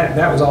proposal.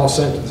 That was all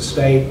sent to the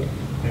state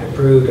and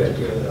approved. That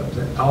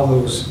all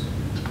those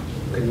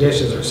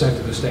conditions are sent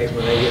to the state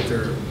where they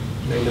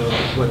know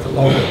what the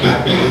local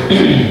package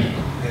is,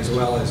 as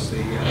well as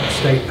the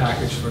state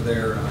package for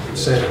their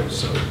incentives.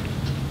 So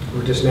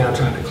we're just now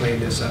trying to clean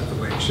this up the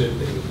way it should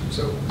be.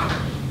 So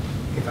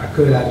if I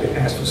could, I'd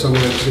ask for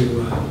someone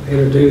to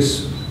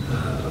introduce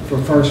for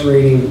first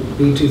reading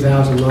B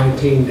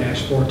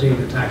 2019-14,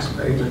 the tax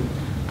abatement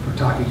for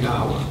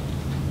Takigawa.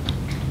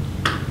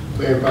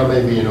 Mayor, if I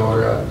may be in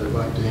order, I'd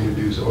like to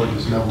introduce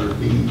ordinance number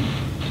B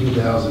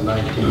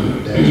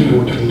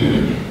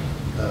 2019-14,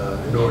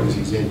 an ordinance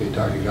exempting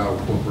Takigawa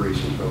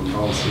Corporation from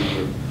all city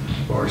of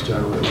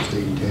Bardstown real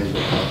estate and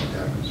tangible property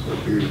taxes for a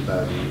period of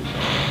 5 years,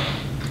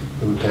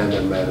 from the time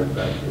that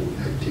manufacturing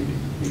activity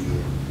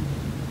began.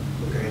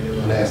 Okay,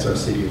 And ask our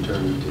city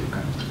attorney to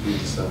read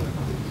the summary.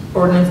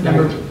 Ordinance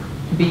number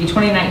B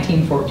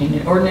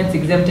 2019-14, an ordinance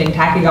exempting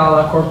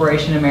Takigawa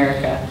Corporation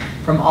America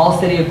from all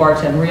city of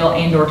Bardstown real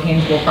and/or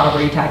tangible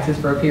property taxes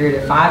for a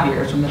period of 5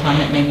 years from the time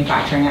that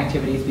manufacturing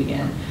activities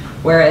begin.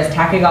 Whereas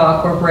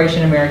Takegawa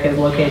Corporation America is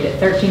located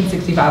at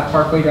 1365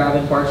 Parkway Drive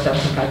in Bardstown,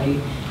 Kentucky.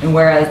 And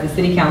whereas the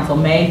City Council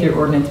may, through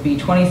Ordinance B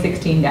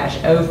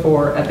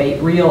 2016-04,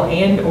 abate real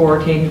and/or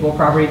tangible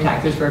property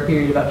taxes for a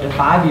period of up to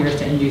 5 years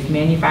to induce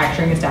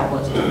manufacturing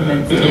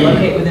establishments to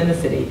locate within the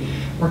city,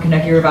 or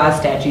Kentucky Revised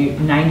Statute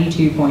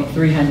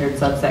 92.300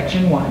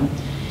 subsection 1.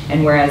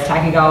 And whereas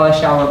Takegawa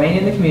shall remain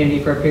in the community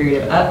for a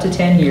period of up to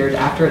 10 years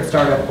after its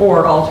startup,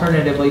 or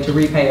alternatively to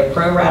repay a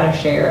pro rata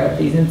share of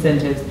these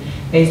incentives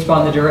based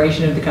upon the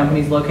duration of the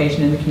company's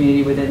location in the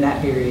community within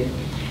that period.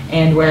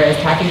 And whereas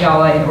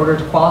Takegawa, in order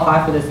to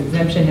qualify for this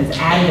exemption, has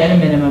added at a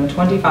minimum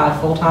 25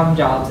 full-time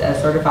jobs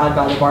as certified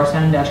by the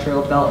Bardstown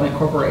Industrial Development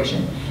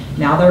Corporation.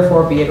 Now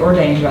therefore be it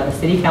ordained by the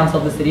City Council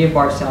of the City of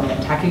Bardstown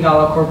that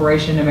Takegawa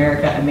Corporation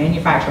America, a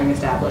manufacturing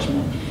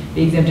establishment,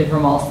 be exempted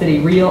from all city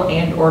real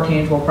and/or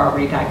tangible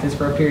property taxes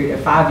for a period of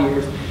 5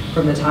 years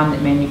from the time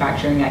that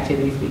manufacturing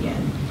activities begin.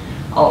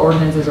 All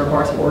ordinances or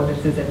parts of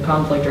ordinances in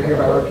conflict are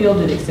hereby repealed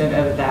to the extent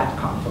of that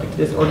conflict.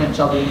 This ordinance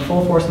shall be in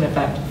full force and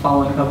effect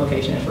following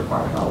publication as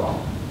required by law.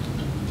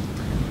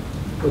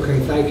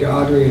 Okay, thank you,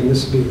 Audrey, and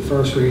this will be the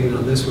first reading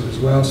on this one as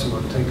well, so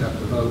we'll take up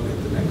the vote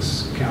at the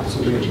next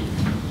council meeting.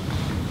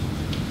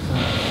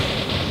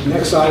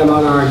 Next item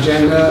on our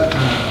agenda,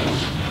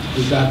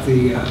 we've got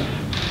the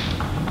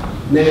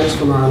minutes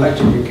from our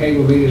electric and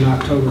cable meeting on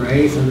October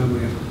 8th. I know we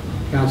have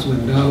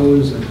Councilman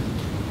Jones and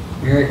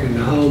Eric and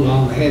Nahom,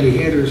 all the heavy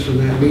hitters from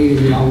that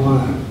meeting. Y'all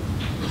want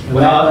to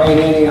elaborate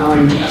any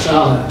on some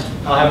of that?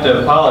 I'll have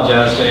to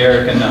apologize to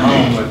Eric and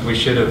Nahom, but we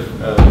should have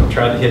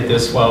tried to hit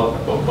this while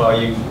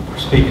you were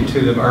speaking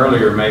to them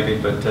earlier, maybe,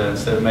 but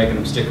instead of making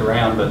them stick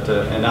around. But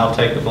and I'll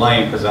take the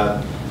blame because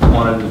I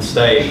wanted them to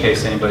stay in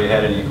case anybody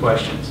had any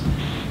questions.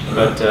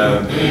 But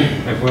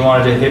if we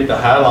wanted to hit the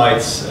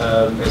highlights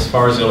as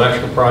far as the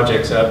electrical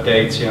projects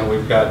updates, you know,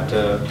 we've got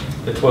the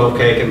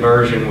 12K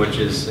conversion, which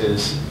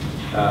is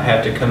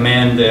have to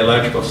commend the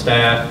electrical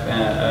staff,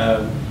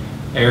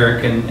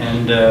 Eric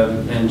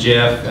and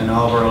Jeff and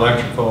all of our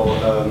electrical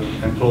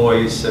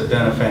employees have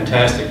done a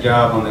fantastic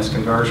job on this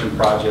conversion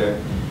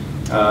project.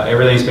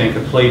 Everything's been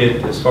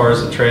completed as far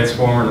as the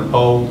transformer and the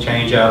pole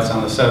change-outs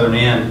on the southern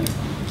end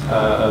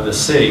of the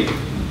city.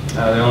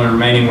 The only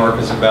remaining work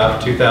is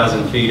about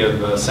 2,000 feet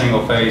of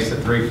single-phase to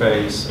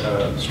three-phase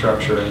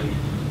structure.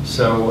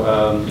 So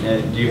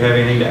do you have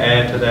anything to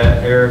add to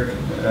that, Eric?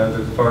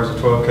 As far as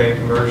the 12K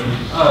conversion?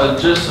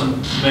 Just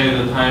maybe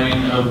the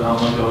timing of, I'm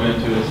going to go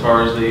into as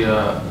far as the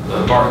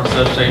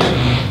Bardstown substation.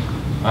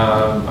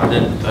 I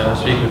did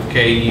speak with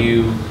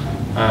KU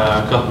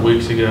a couple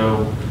weeks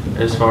ago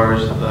as far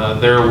as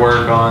their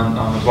work on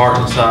the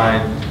Bardstown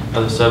side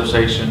of the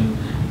substation,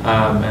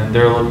 and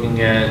they're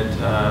looking at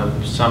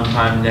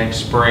sometime next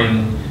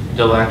spring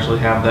they'll actually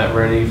have that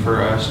ready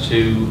for us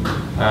to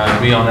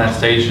be on that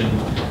station.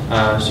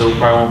 So we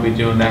probably won't be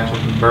doing the actual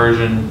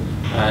conversion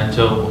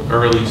until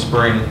early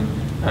spring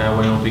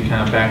when it'll be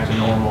kind of back to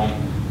normal.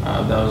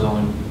 That was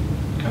only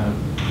kind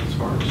of as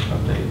far as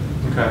update.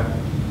 Okay.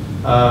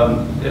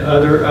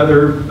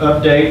 Other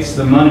updates,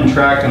 the Munn and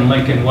Track and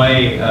Lincoln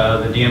Way,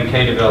 the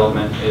DMK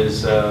development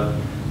is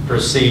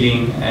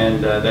proceeding,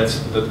 and that's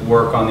the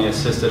work on the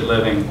assisted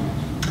living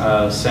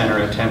center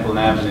at Temple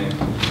Avenue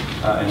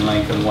and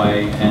Lincoln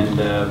Way, and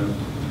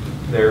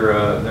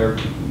they're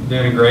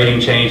doing a grading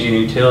change in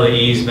utility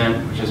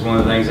easement, which is one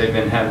of the things they've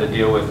been having to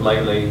deal with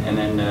lately, and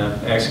then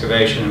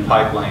excavation and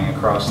pipe laying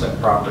across that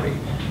property.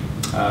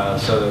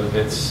 So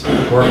it's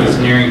work is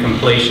nearing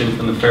completion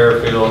from the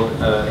Fairfield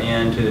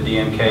end to the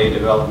DMK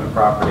development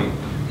property.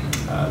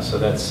 So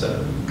that's,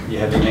 you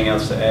have anything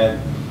else to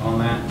add on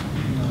that?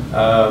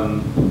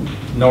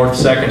 North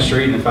 2nd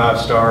Street and the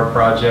 5-Star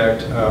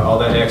project, all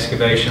that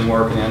excavation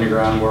work and the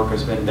underground work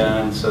has been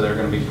done, so they're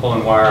going to be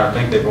pulling wire. I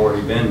think they've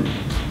already been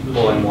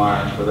pulling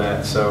wire for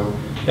that. So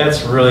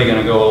that's really going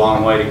to go a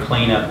long way to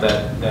clean up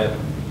that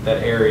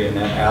area and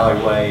that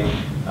alleyway.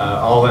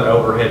 All that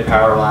overhead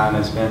power line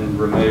has been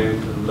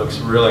removed. It looks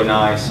really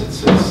nice.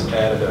 It's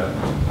added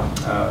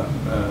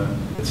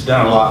it's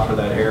done a lot for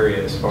that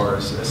area as far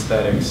as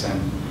aesthetics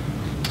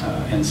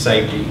and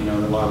safety. You know,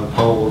 a lot of the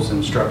poles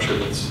and structure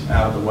that's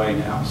out of the way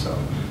now. So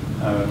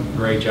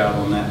great job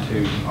on that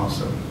too,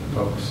 also,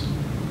 folks.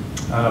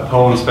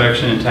 Pole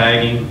inspection and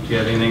tagging. Do you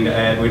have anything to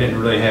add? We didn't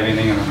really have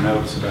anything in our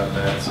notes about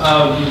that. So.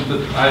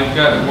 I've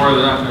got more.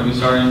 They're not going to be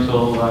starting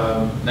until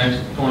next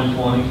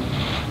 2020,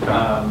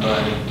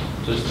 but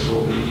just it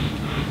will be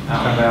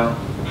out and about.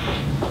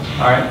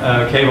 All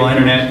right, cable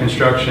internet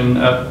construction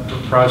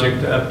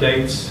project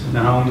updates.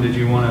 Nahom, did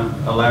you want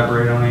to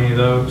elaborate on any of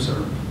those,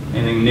 or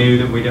anything new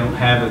that we don't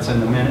have that's in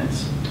the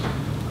minutes?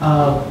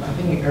 I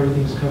think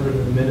everything's covered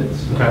in the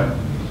minutes. Okay.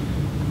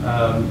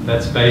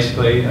 That's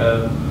basically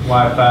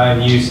Wi-Fi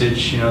and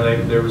usage. You know,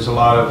 there was a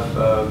lot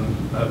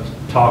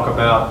of talk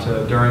about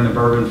during the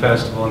Bourbon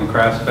Festival and the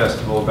Crafts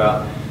Festival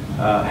about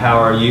how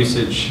our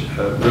usage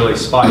really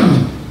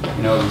spiked.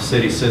 You know, the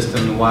city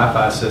system, the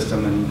Wi-Fi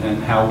system,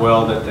 and how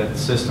well that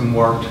system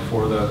worked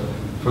for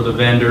the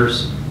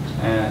vendors,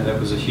 and that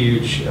was a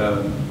huge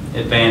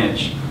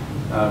advantage.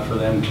 for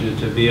them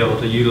to be able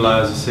to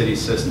utilize the city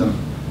system.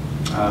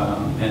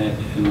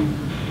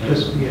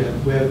 Yes, yeah,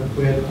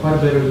 we had quite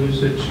a bit of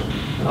usage.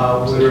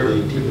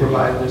 We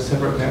provided a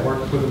separate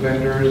network for the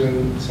vendors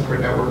and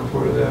separate network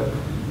for the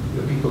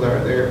people that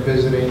are there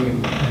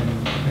visiting,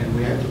 and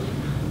we had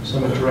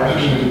some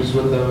interactions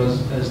with them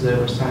as they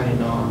were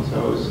signing on.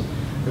 So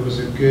it was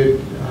a good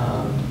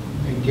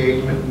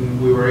engagement,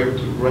 and we were able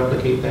to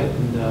replicate that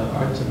in the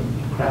Arts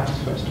and Crafts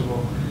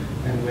Festival,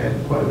 and we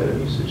had quite a bit of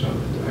usage on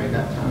it during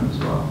that time as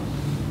well.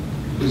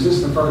 Was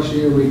this the first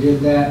year we did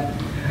that?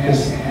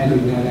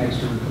 Adding that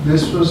extra?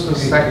 This was the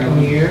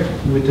second year.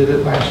 We did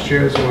it last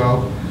year as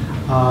well,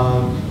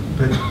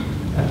 but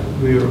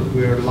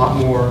we're a lot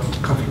more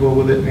comfortable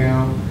with it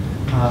now.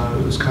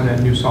 It was kind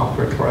of new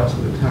software for us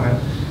at the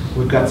time.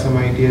 We've got some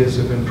ideas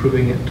of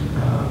improving it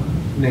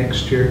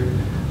next year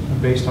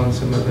based on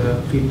some of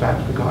the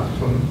feedback we got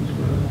from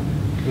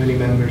committee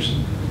members,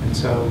 and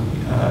so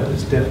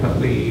it's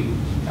definitely,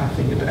 I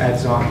think it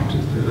adds on to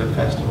the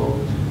festival,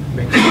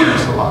 makes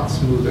it a lot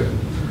smoother.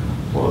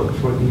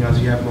 For you know, as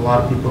you have a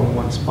lot of people in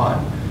one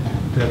spot,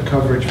 the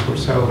coverage for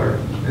cellular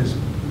is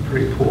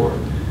pretty poor,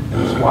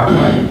 and this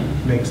Wi-Fi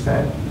makes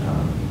that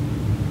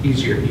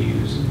easier to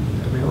use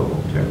and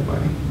available to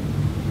everybody.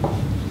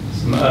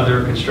 Some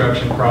other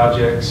construction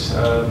projects,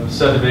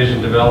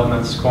 subdivision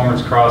developments,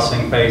 Corman's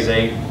Crossing Phase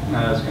 8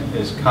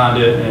 is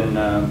conduit and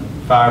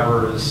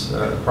fiber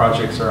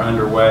projects are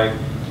underway,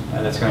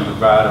 and that's going to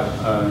provide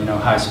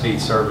high-speed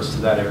service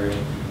to that area.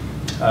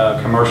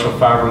 Commercial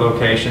fiber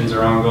locations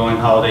are ongoing,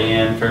 Holiday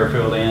Inn,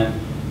 Fairfield Inn,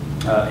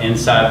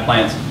 inside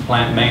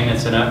plant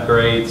maintenance and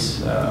upgrades.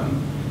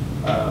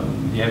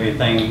 Do you have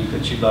anything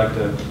that you'd like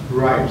to?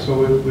 Right,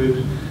 so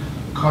we've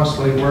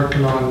constantly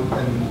working on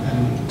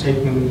and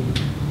taking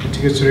into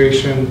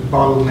consideration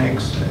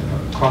bottlenecks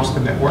across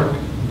the network.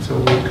 So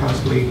we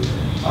constantly,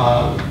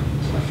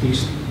 at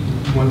least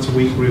once a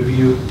week,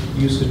 review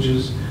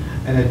usages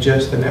and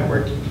adjust the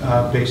network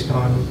based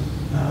on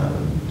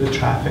the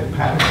traffic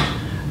patterns,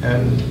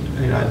 and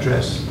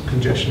address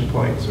congestion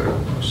points or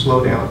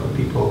slowdown that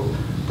people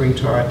bring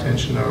to our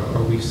attention or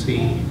we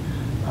see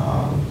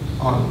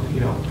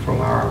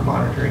from our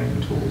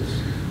monitoring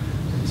tools.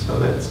 And so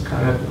that's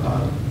kind of,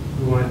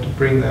 we wanted to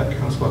bring the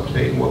council up to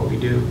date on what we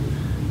do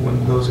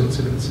when those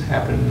incidents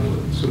happen and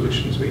what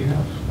solutions we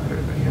have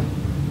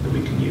that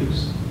we can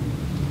use.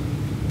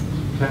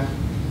 Okay.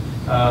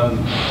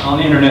 On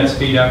the internet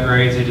speed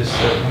upgrades,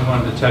 we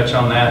wanted to touch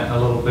on that a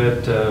little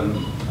bit.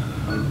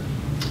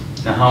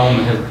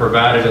 Nahome has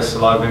provided us a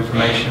lot of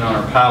information on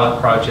our pilot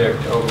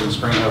project over in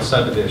Spring Hill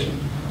subdivision.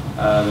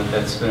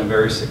 That's been a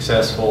very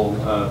successful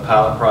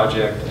pilot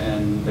project,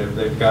 and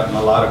they've gotten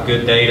a lot of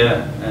good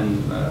data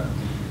and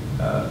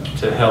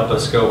to help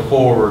us go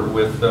forward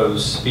with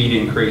those speed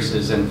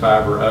increases and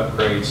fiber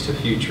upgrades to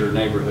future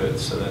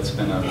neighborhoods. So that's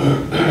been a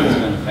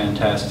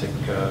fantastic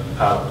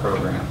pilot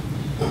program.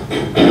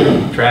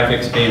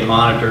 Traffic's being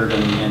monitored,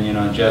 and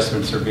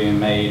adjustments are being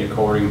made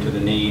according to the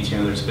needs.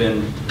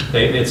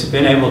 They've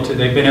been able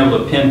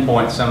to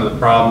pinpoint some of the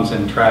problems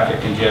in traffic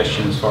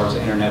congestion as far as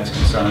the internet's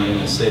concerned in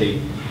the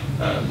city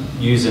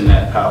using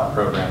that pilot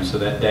program. So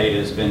that data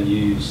has been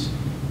used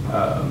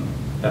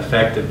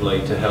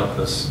effectively to help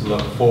us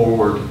look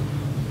forward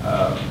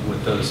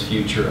with those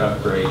future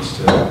upgrades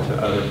to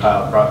other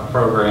pilot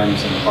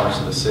programs in parts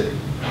of the city.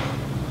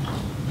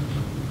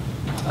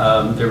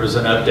 There was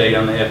an update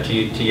on the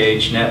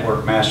FTTH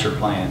network master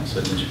plan.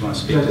 So did you want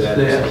to speak to that?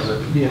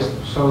 Yes.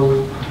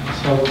 So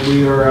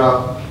we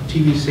are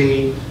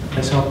TVC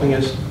is helping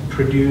us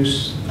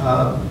produce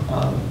a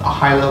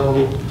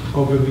high-level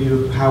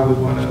overview of how we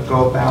want to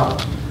go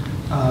about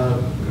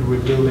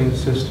rebuilding the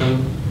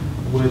system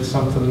with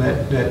something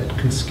that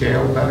can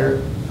scale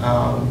better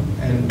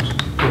and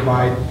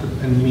provide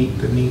and meet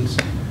the needs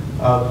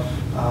of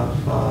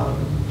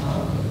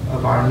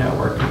our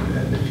network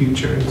in the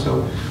future. And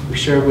so we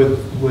share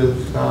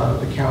with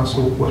the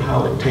council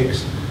how it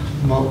takes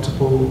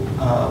multiple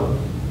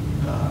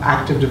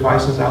active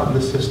devices out in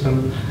the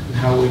system and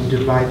how we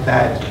divide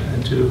that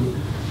into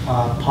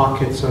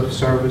pockets of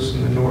service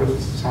in the north,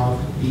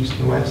 south, east,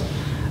 and west,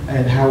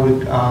 and how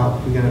we're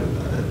going to,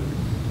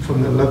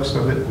 from the looks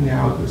of it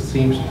now, it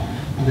seems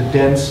the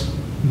dense,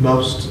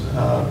 most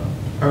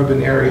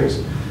urban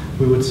areas,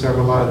 we would serve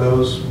a lot of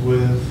those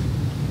with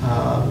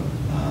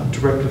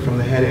directly from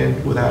the head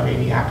end without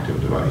any active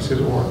devices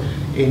or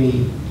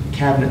any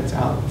cabinets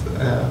out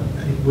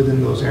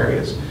within those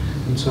areas.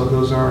 And so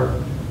those are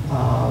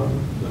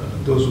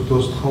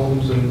those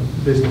homes and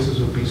businesses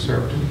would be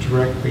served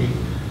directly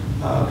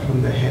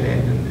from the head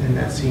end, and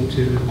that seemed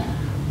to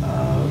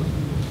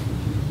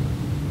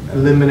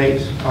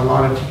eliminate a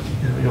lot of,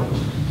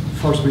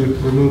 first we're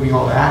removing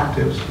all the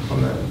actives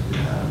from the,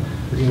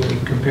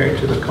 compared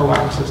to the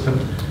coax system,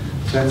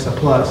 so that's a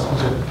plus.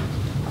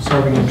 So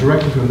serving it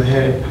directly from the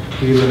head,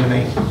 we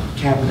eliminate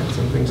cabinets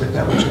and things like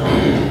that, which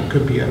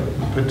could be a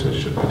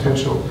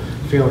potential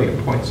failure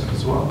points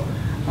as well.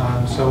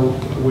 So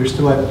we're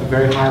still at a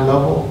very high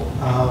level.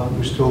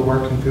 We're still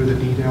working through the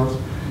details,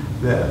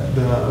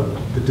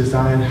 the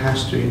design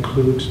has to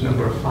include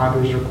number of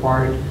fibers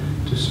required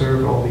to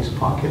serve all these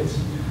pockets.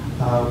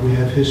 We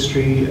have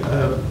history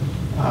of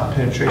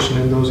penetration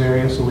in those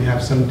areas, so we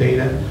have some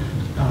data.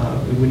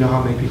 We know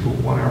how many people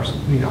want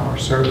our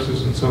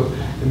services, and so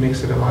it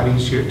makes it a lot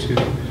easier to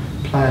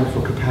plan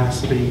for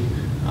capacity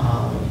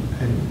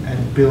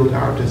and build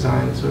our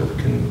design so it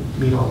can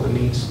meet all the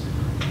needs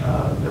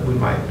that we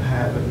might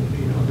have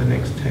in the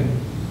next 10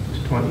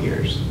 to 20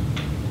 years.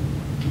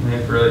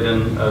 They've really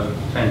done a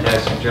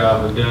fantastic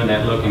job of doing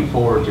that, looking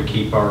forward to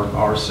keep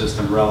our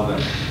system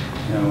relevant,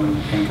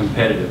 and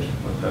competitive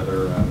with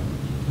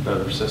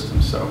other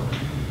systems. So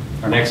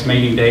our next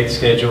meeting date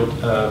scheduled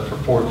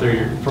for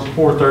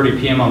 4:30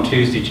 p.m. on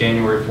Tuesday,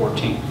 January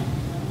 14th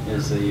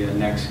is the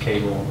next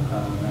Cable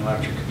and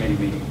Electric Committee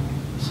meeting.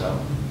 So.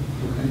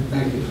 Okay,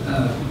 thank you.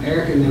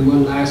 Eric, and then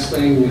one last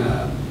thing.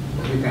 I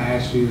think I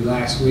asked you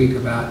last week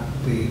about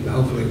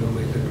hopefully when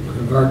we can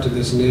convert to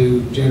this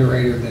new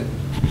generator that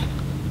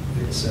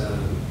it's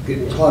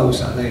getting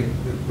close. I think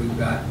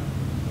that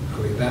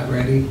are we about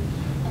ready?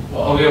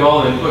 Well, we have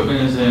all the equipment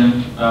is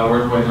in.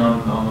 We're waiting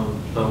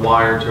on the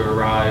wire to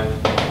arrive.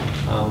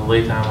 The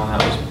lead time on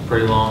that was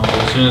pretty long. So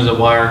as soon as the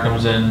wire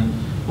comes in,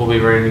 we'll be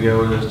ready to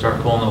go to start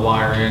pulling the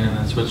wire in and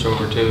then switch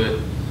over to it.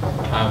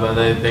 But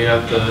they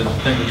got I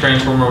think the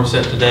transformer was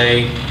set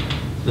today.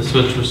 The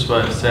switch was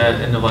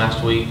set end of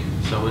last week.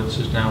 So it's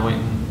just now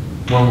waiting.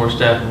 One more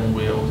step and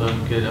we'll be able to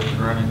get it up and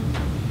running.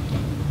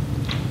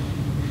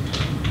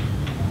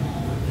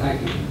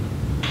 Thank you.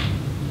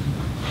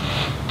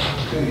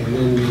 Okay, and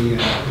then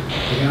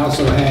we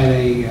also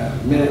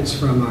had minutes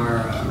from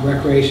our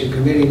Recreation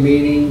Committee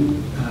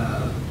meeting.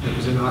 It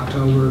was in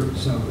October,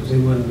 so does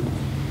anyone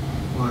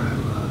want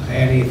to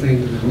add anything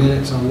to the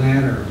minutes on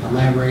that or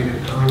elaborate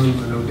on them?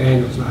 I know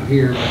Daniel's not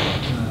here,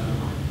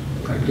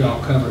 but like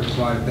y'all covered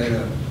quite a bit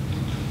of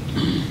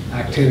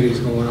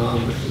activities going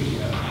on with the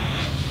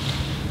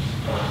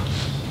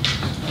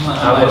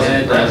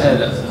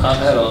I've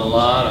had a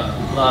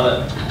lot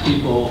of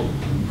people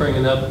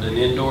bringing up an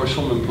indoor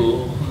swimming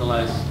pool in the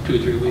last 2 or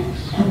 3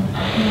 weeks.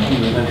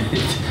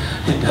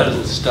 It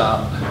doesn't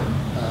stop.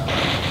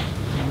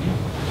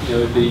 It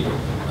would be,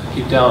 I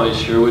keep telling you, it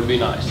sure would be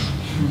nice.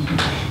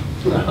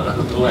 I don't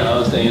know the way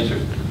else to answer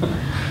it.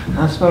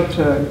 I spoke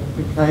to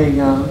a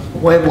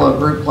Weblo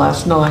group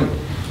last night,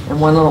 and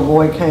one little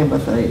boy came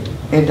with an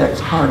index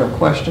card of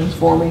questions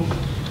for me,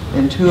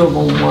 and 2 of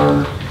them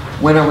were,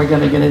 when are we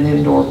going to get an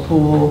indoor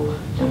pool,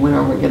 and when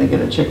are we going to get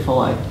a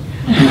Chick-fil-A?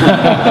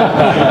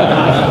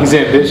 He's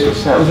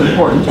ambitious. That was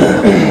important to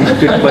him.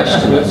 Good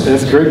question.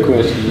 That's a great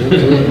question.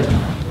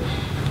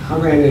 I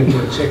ran into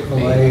a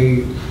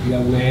Chick-fil-A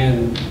young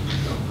man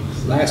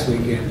last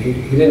weekend. He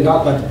didn't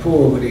talk about the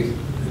pool, but he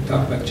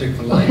talked about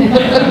Chick-fil-A.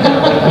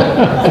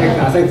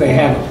 I think they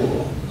have a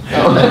pool.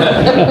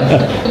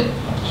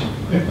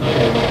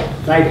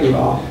 Thank you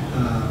all.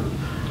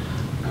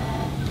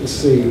 Let's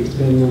see,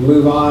 then we'll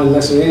move on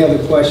unless there are any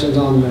other questions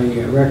on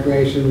the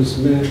recreations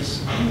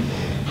minutes.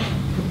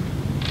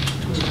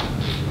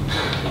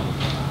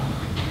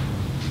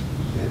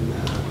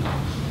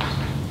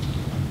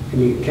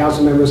 Any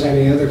council members have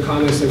any other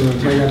comments that want to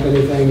bring up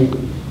anything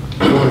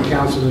on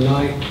council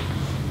tonight?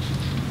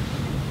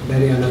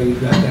 Betty, I know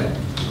you've got that.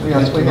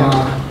 Yes, we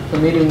have the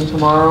meeting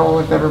tomorrow,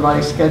 if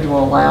everybody's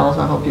schedule allows.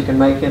 I hope you can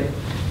make it.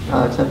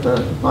 It's at the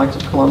Knights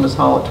of Columbus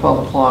Hall at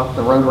 12 o'clock,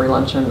 the Rotary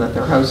Luncheon that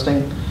they're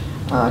hosting.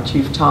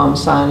 Chief Tom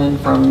Synan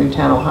from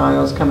Newtown,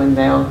 Ohio is coming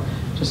down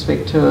to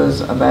speak to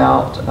us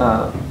about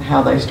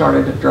how they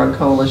started a drug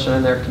coalition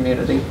in their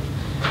community.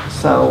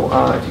 So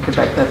if you could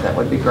make that, that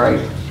would be great.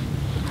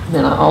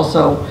 Then I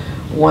also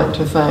want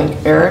to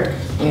thank Eric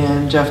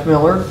and Jeff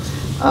Miller.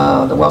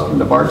 The Welcome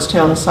to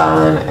Bardstown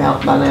sign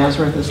out by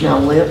Nazareth is now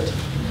lit.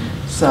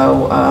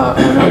 So I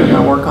know they're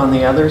going to work on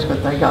the others,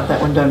 but they got that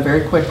one done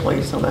very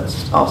quickly, so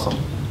that's awesome.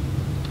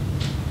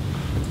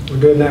 We're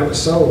doing that with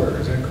solar,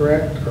 is that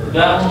correct? Or?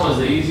 That one was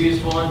the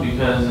easiest one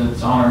because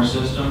it's on our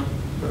system.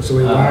 So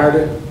we wired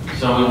it?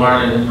 So we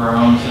wired it into our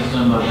own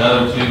system, but the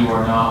other 2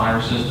 are not on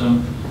our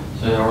system.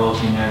 So we're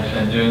looking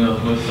at doing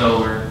those with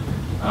solar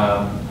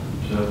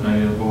to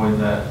maybe avoid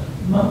that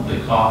monthly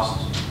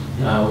cost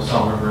with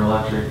Salt River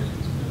Electric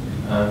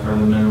for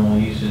the minimal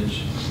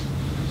usage.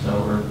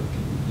 So we're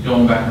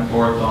going back and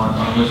forth on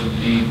which would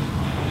be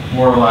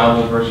more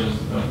reliable versus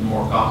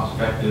more cost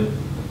effective.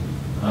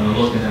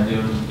 Looking at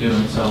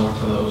doing solar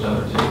for those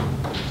other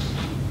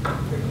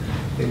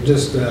 2. And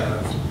just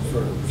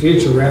for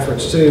future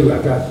reference too,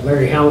 I've got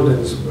Larry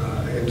Hamilton's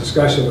in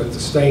discussion with the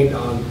state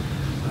on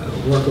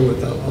working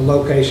with a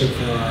location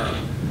for our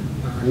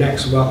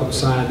next welcome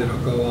sign that'll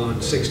go on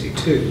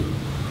 62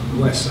 on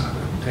the west side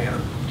of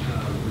town.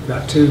 We've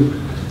got two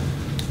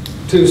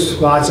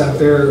spots out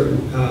there,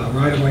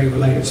 right-of-way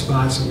related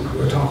spots, and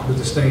we're talking to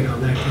the state on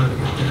that, trying to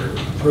get their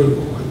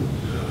approval.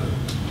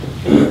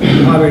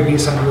 Probably be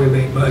something we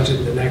may budget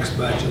in the next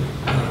budget.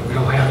 We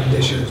don't have it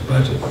this year's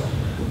budget.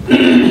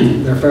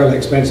 They're fairly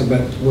expensive,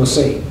 but we'll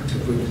see.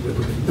 If we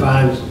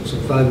find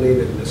some funding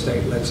and the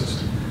state lets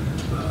us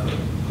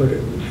put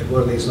it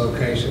one of these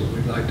locations.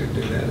 We'd like to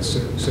do that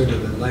sooner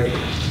than later.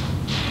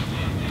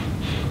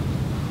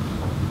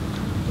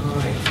 All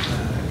right.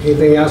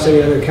 Anything else?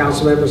 Any other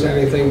council members have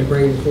anything to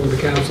bring before the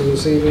council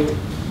this evening?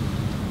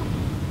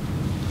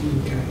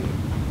 Okay.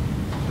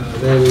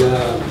 Then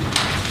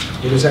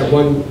we just have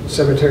one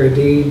cemetery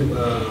deed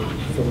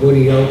for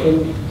Woody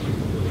Oaken.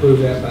 Approve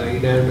that by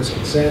unanimous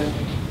consent.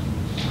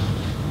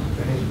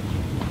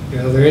 Okay.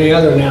 Are there any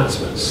other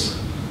announcements?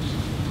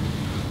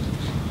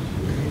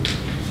 Okay.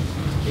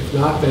 If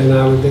not, then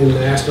I would then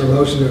ask for a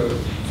motion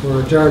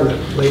for adjournment,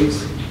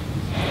 please.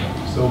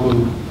 So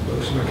moved.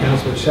 Motion by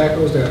Councilman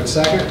Shekels. Do I have a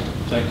second?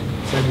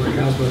 Second. Second by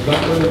Councilman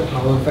Butler.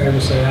 All in favor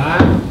say aye.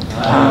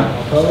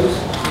 Aye.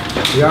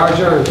 Opposed? We are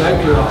adjourned.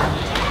 Thank you all.